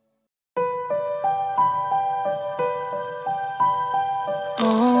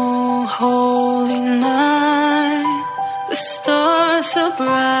 Oh, holy night, the stars are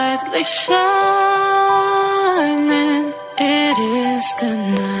brightly shining. It is the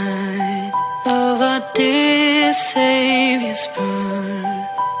night of our dear Savior's birth.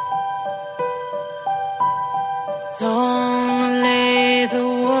 Long lay the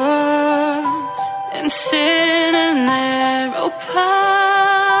world in sin and narrow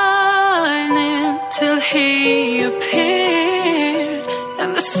pining, till he appeared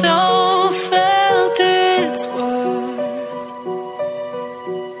and the soul felt its worth.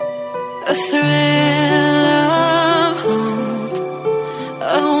 A thrill of hope, a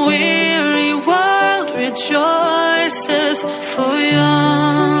weary world rejoices, for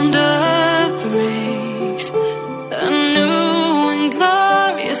yonder breaks a new and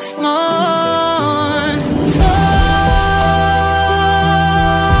glorious morn. Fall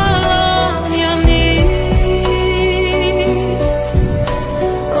on your knees,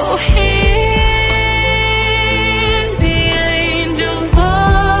 oh hear the angel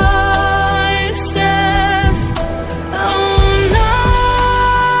voices. Oh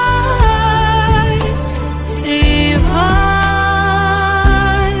night divine,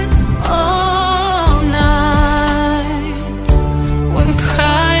 oh night when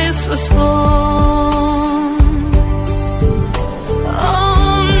Christ was born. Oh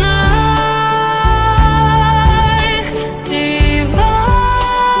night divine,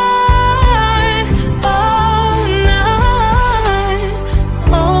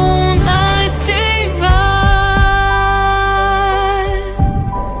 oh night divine.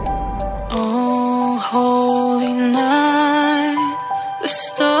 Oh holy night, the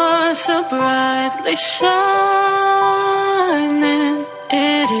stars are brightly shining.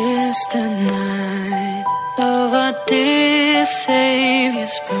 It is the night of our dear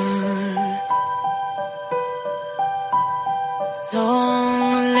Savior's birth.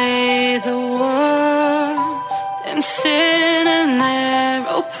 Long lay the world in sin and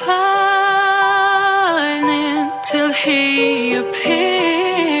narrow pining, till he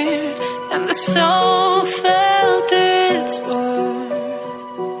appeared and the soul felt its worth.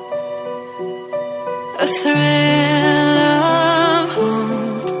 A thrill of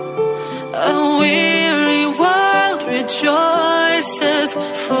hope, a weary world rejoices,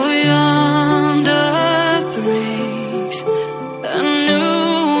 for yonder breaks a new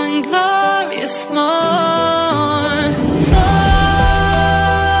and glorious morn. Fall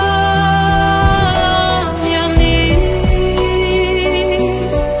on your knees,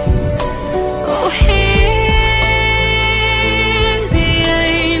 oh hear the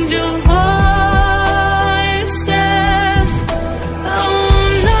angel voices. Oh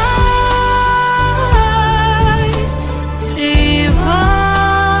night divine,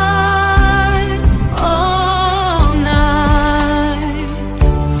 oh night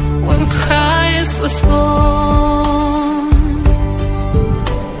when Christ was born.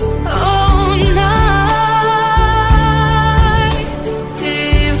 Oh night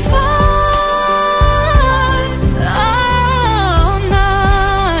divine, oh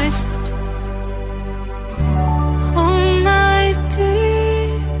night, oh night divine.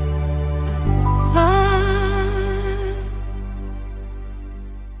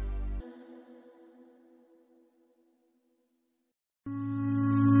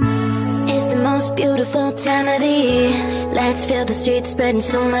 It's the most beautiful time of the year. Lights fill the streets, spreading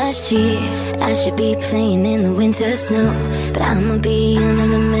so much cheer. I should be playing in the winter snow, but I'ma be under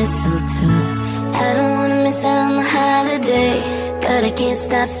the mistletoe. I don't wanna miss out on the holiday, but I can't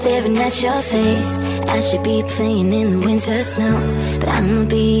stop staring at your face. I should be playing in the winter snow, but I'ma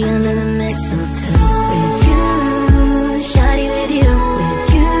be under the mistletoe. With you, shawty, with you. With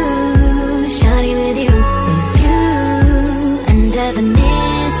you, shawty, with you. With you, under the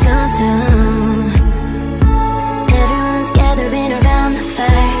mistletoe. Everyone's gathering around the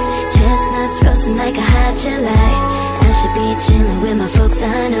fire, chestnuts roasting like a hot July. I should be chilling with my folks, I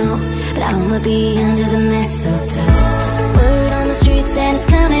know, but I'ma be under the mistletoe. Word on the street said it's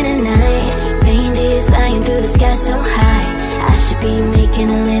coming tonight. Reindeers flying through the sky so high. I should be making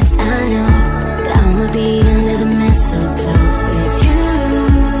a list, I know, but I'ma be under the mistletoe. With you,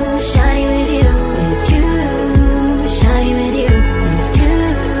 shawty, with you. With you, shawty, with you. With you,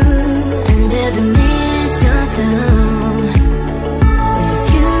 under the mistletoe. With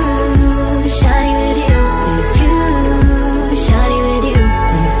you, shawty, with you. With you, shawty, with you.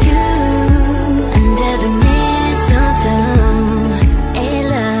 With you, under the mistletoe. Hey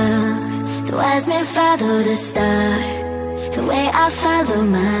love, the wise men follow the star, the way I follow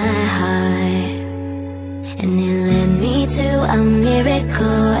my heart, and it led me to a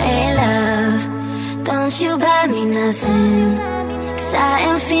miracle. Hey love, don't you buy me nothing, 'cause I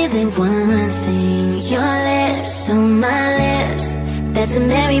am feeling one thing. Your lips on my lips, that's a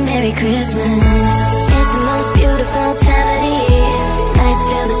merry, merry Christmas. It's the most beautiful time of the year. Lights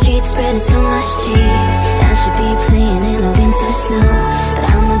fill the streets, spreading so much cheer. I should be playing in the winter snow, but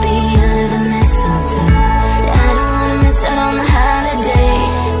I'ma be under the mistletoe. I don't wanna miss out on the holiday,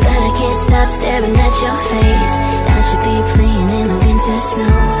 but I can't stop staring at your face. I should be playing in the winter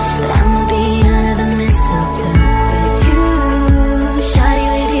snow, but I'ma be under the mistletoe. With you, shawty,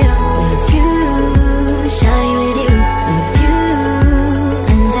 with you. With you, shawty, with you. With you,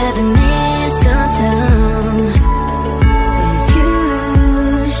 under the mistletoe. With you,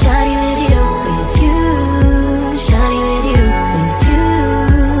 shawty, with you. With you, shawty, with you. With you,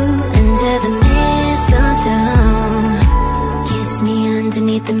 under the mistletoe. Kiss me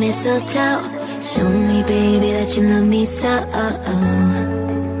underneath the mistletoe. Show me, baby, that you love me so.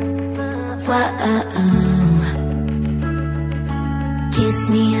 Whoa. Kiss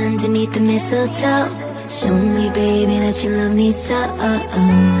me underneath the mistletoe. Show me, baby, that you love me so. Whoa.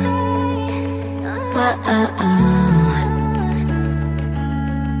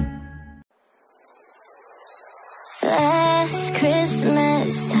 Last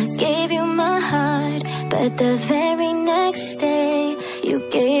Christmas I gave you my heart, but the very next day you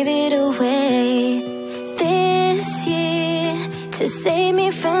gave it away. This year, to save me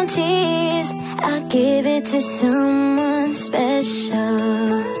from tears, I'll give it to someone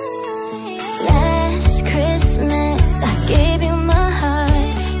special. Last Christmas I gave you my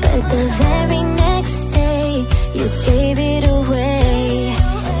heart, but the very next day you gave it away.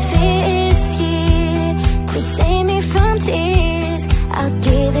 This year, to save me from tears, I'll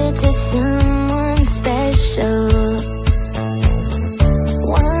give it to someone special.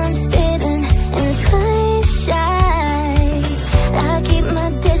 Once bitten and twice shy, I'll keep my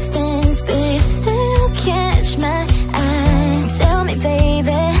distance, but you still catch my eye. Tell me,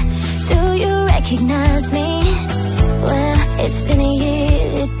 baby, do you recognize me? Well, it's been a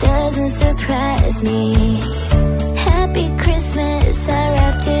year, it doesn't surprise me. Happy Christmas, I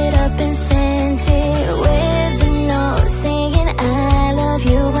wrapped it up and sent it with a note saying I love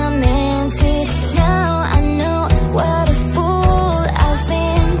you, I meant it. Now I know what a fool I've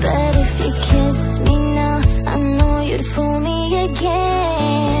been, but if you kiss me now, I know you'd fool me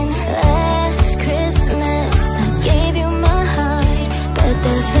again. Last Christmas I gave you my heart, but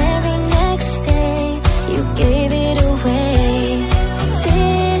the very next day you gave it away.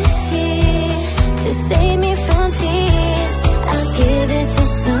 This year, to save me from tears, I'll give it to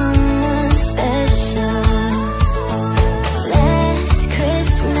someone special. Last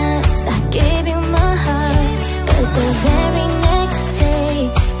Christmas I gave you my heart, but the very next day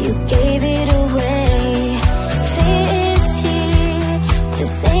you gave it away. This year, to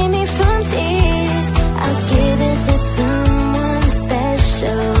save me from tears, I'll give it to someone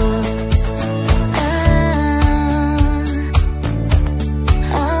special.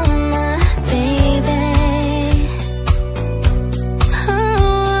 Oh my baby.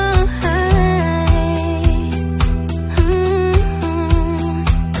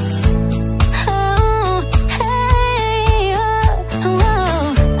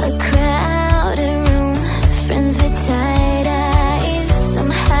 A crowded room, friends with tight eyes.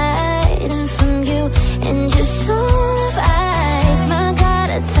 I'm hiding from you in just soul of eyes. My God,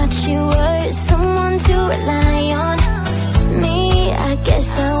 I thought you were someone to rely on. Me, I guess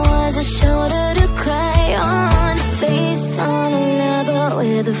I was a shoulder to cry on. Face on a level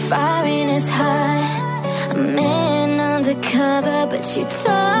where the fire in his heart. man undercover, but you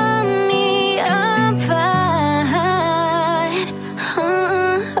tore me apart.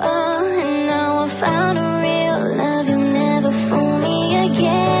 And now I found a real love, you'll never fool me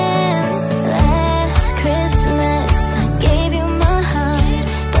again. Last Christmas I gave you my heart,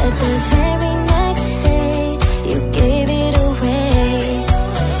 but the very next day you gave it away.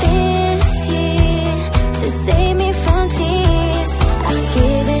 This year, to save me from tears, I'll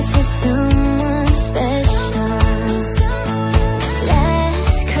give it to someone special.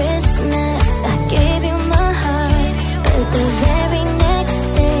 Last Christmas I gave you my heart, but the very next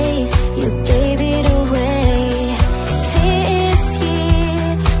day you gave it away. This year,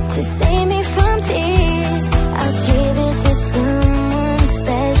 to save me from tears, I'll give it to someone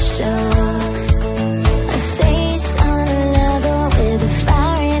special. A face on a lover with a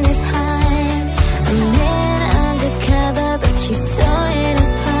fire in his heart, a man undercover, but you tore it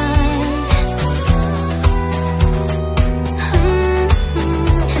apart.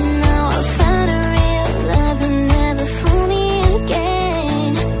 And now I found a real love, and never fool me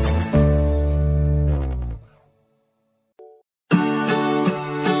again.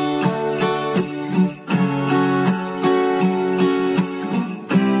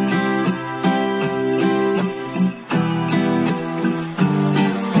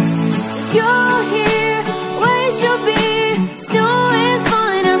 You're here, where you should be. Snow is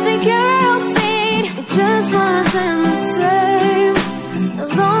falling as the carols sing. It just wasn't the same,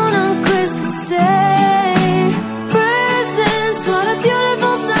 alone on Christmas Day. Presents, what a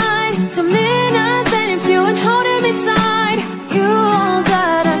beautiful sight. To midnight, then if you ain't holding me tight, you all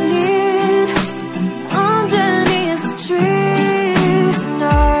that I need underneath the tree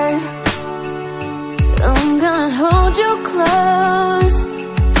tonight. I'm gonna hold you close,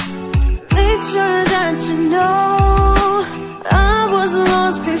 make sure that you know I was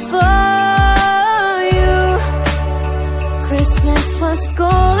lost before you. Christmas was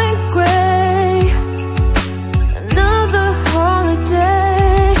gold and gray, another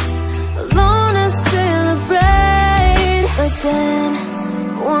holiday, alone to celebrate. But then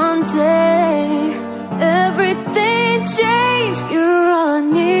one day everything changed. You're all I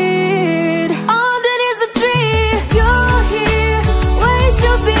need underneath the tree. You're here, where you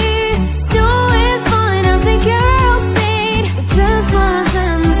should be. Snow is falling as the carols sing. It just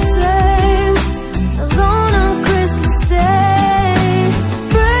wasn't the same, alone on Christmas Day.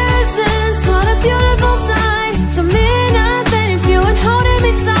 Presents, what a beautiful sight. To midnight, then if you ain't holding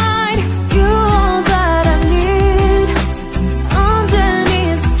me tight, you all that I need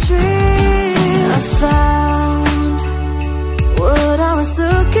underneath the tree. I found what I was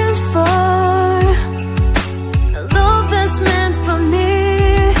looking for, a love that's meant for me,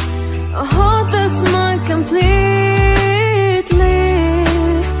 a heart that's mine completely.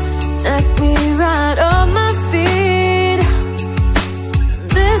 Knock me right off my feet.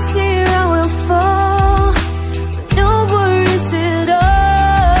 This year I will fall, no worries at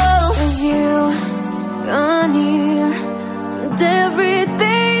all. 'Cause you gone here, and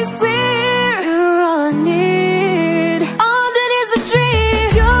everything's clear. You're all I need underneath the tree.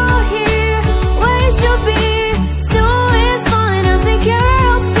 You're here, where you should be. Snow is falling as the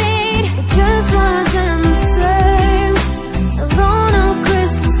carols sing. It just wasn't the same, alone on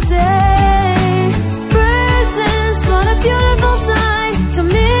Christmas Day. Presents, what a beautiful sight. To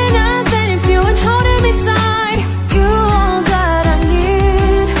midnight, then if you ain't holding me tight, you all that I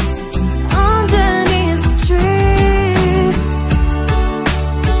need underneath the tree.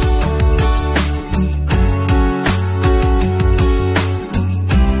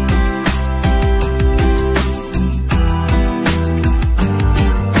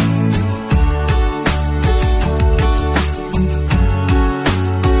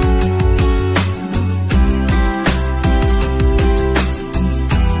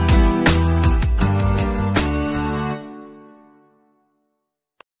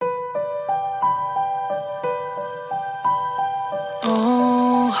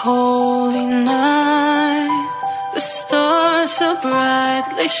 Oh, holy night, the stars are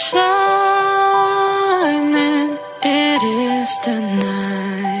brightly shining. It is the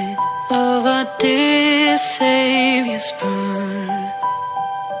night of our dear Savior's birth.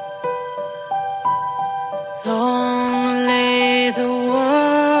 Long lay the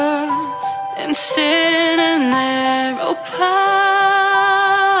world in sin and narrow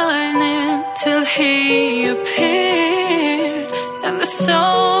pining, till He appeared and the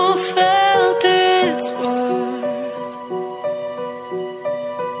soul felt its worth.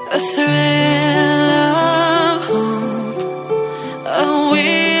 A thrill of hope, a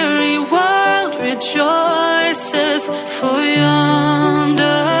weary world rejoices, for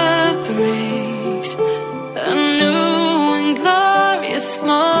yonder breaks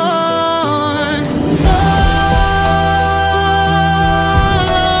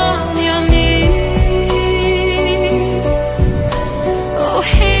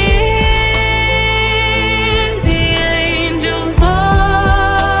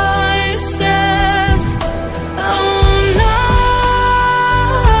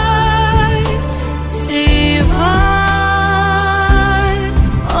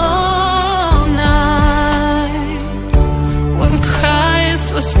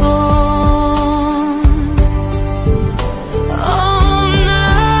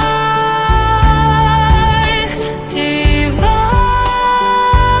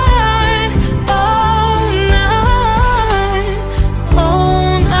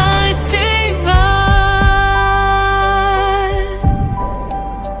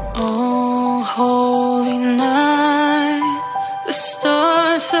holy night, the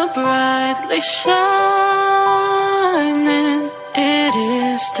stars are brightly shining. It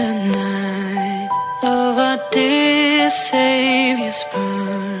is the night of our dear Savior's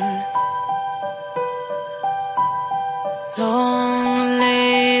birth. Long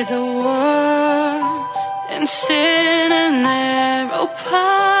lay the world in sin and narrow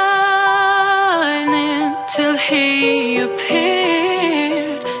pining, till He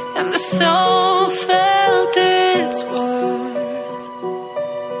appeared and the soul felt its worth.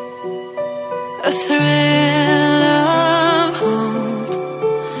 A thrill of hope,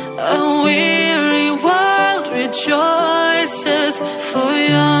 a weary world rejoices, for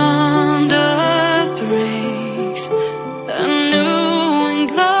yonder breaks a new and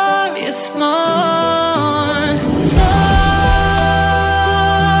glorious morn. Fall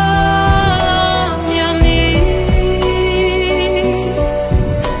on your knees,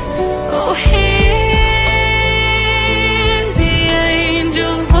 oh hear the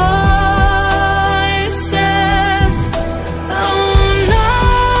angel voices. Oh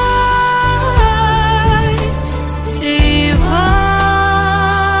night divine,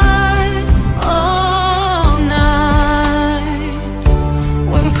 oh night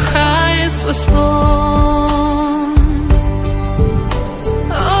when Christ was born.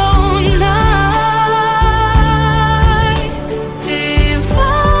 Oh night divine,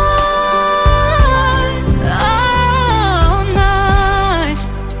 oh night,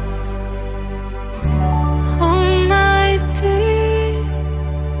 oh night divine.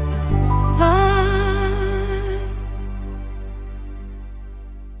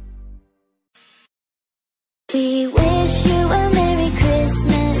 We wish you a Merry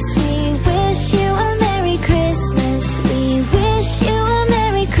Christmas. We wish you a Merry Christmas. We wish you a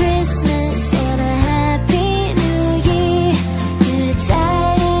Merry Christmas and a Happy New Year. Good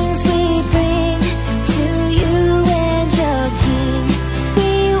tidings we bring to you and your King.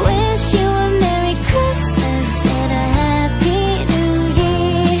 We wish you a Merry Christmas and a Happy New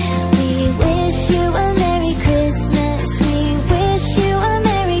Year. We wish you a Merry Christmas. We wish you a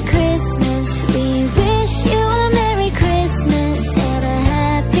Merry Christmas. We wish you a Merry Christmas and a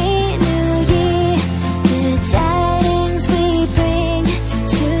Happy New Year. Good tidings we bring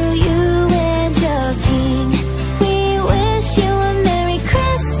to you and your King. We wish you a Merry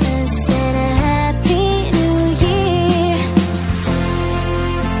Christmas and a Happy New Year.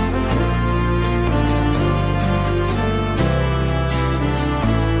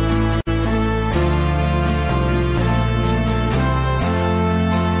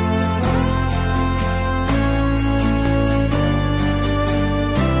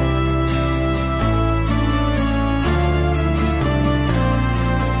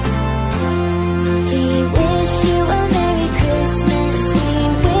 We wish you a Merry Christmas. We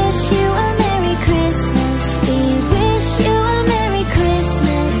wish you a Merry Christmas. We wish you a Merry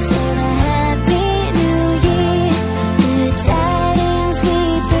Christmas and a Happy New Year. Good tidings we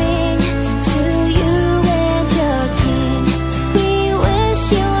bring to you and your King. We wish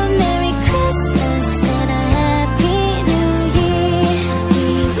you a Merry Christmas and a Happy New Year. We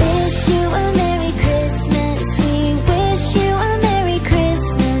wish you a Merry Christmas. We wish you a Merry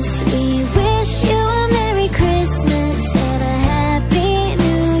Christmas. We wish you a Merry Christmas and a Happy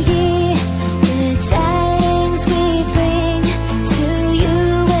New Year. Good tidings we bring to you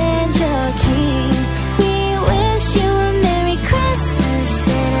and your King. We wish you a Merry Christmas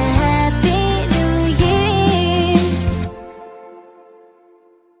and a Happy New Year.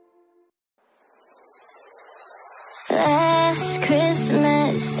 Last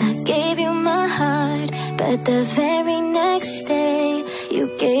Christmas I gave you my heart, but the very next day you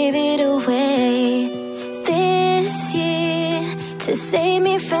gave it away. This year, to save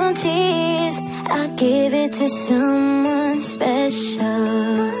me from tears, I'll give it to someone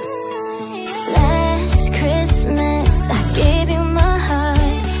special. Last Christmas I gave you my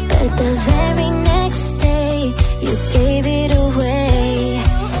heart, but the very next day you gave it away.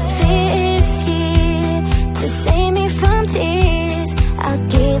 This year, to save me from tears, I'll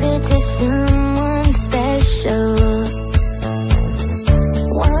give it to someone special.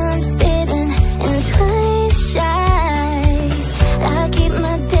 Once bitten and twice shy, I keep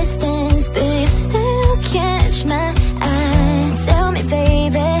my distance, but you still catch my eye. Tell me,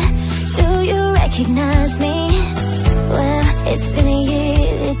 baby, do you recognize me? Well, it's been a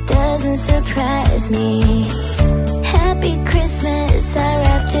year, it doesn't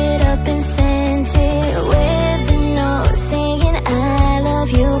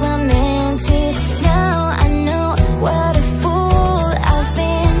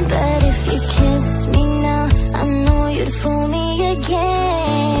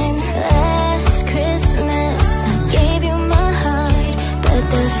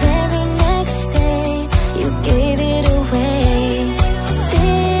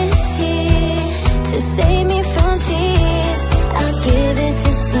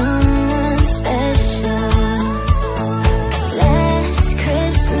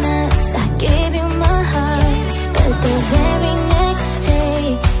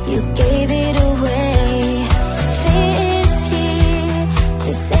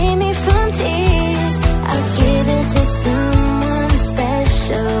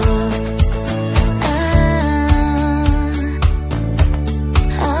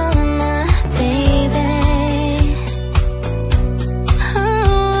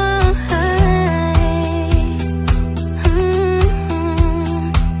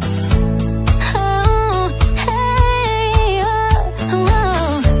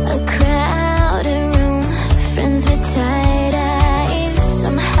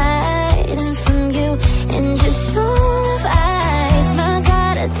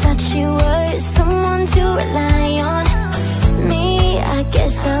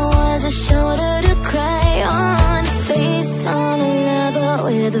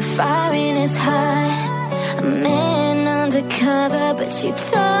the fire in his heart. A man undercover, but you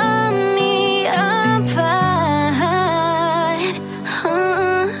tore me apart.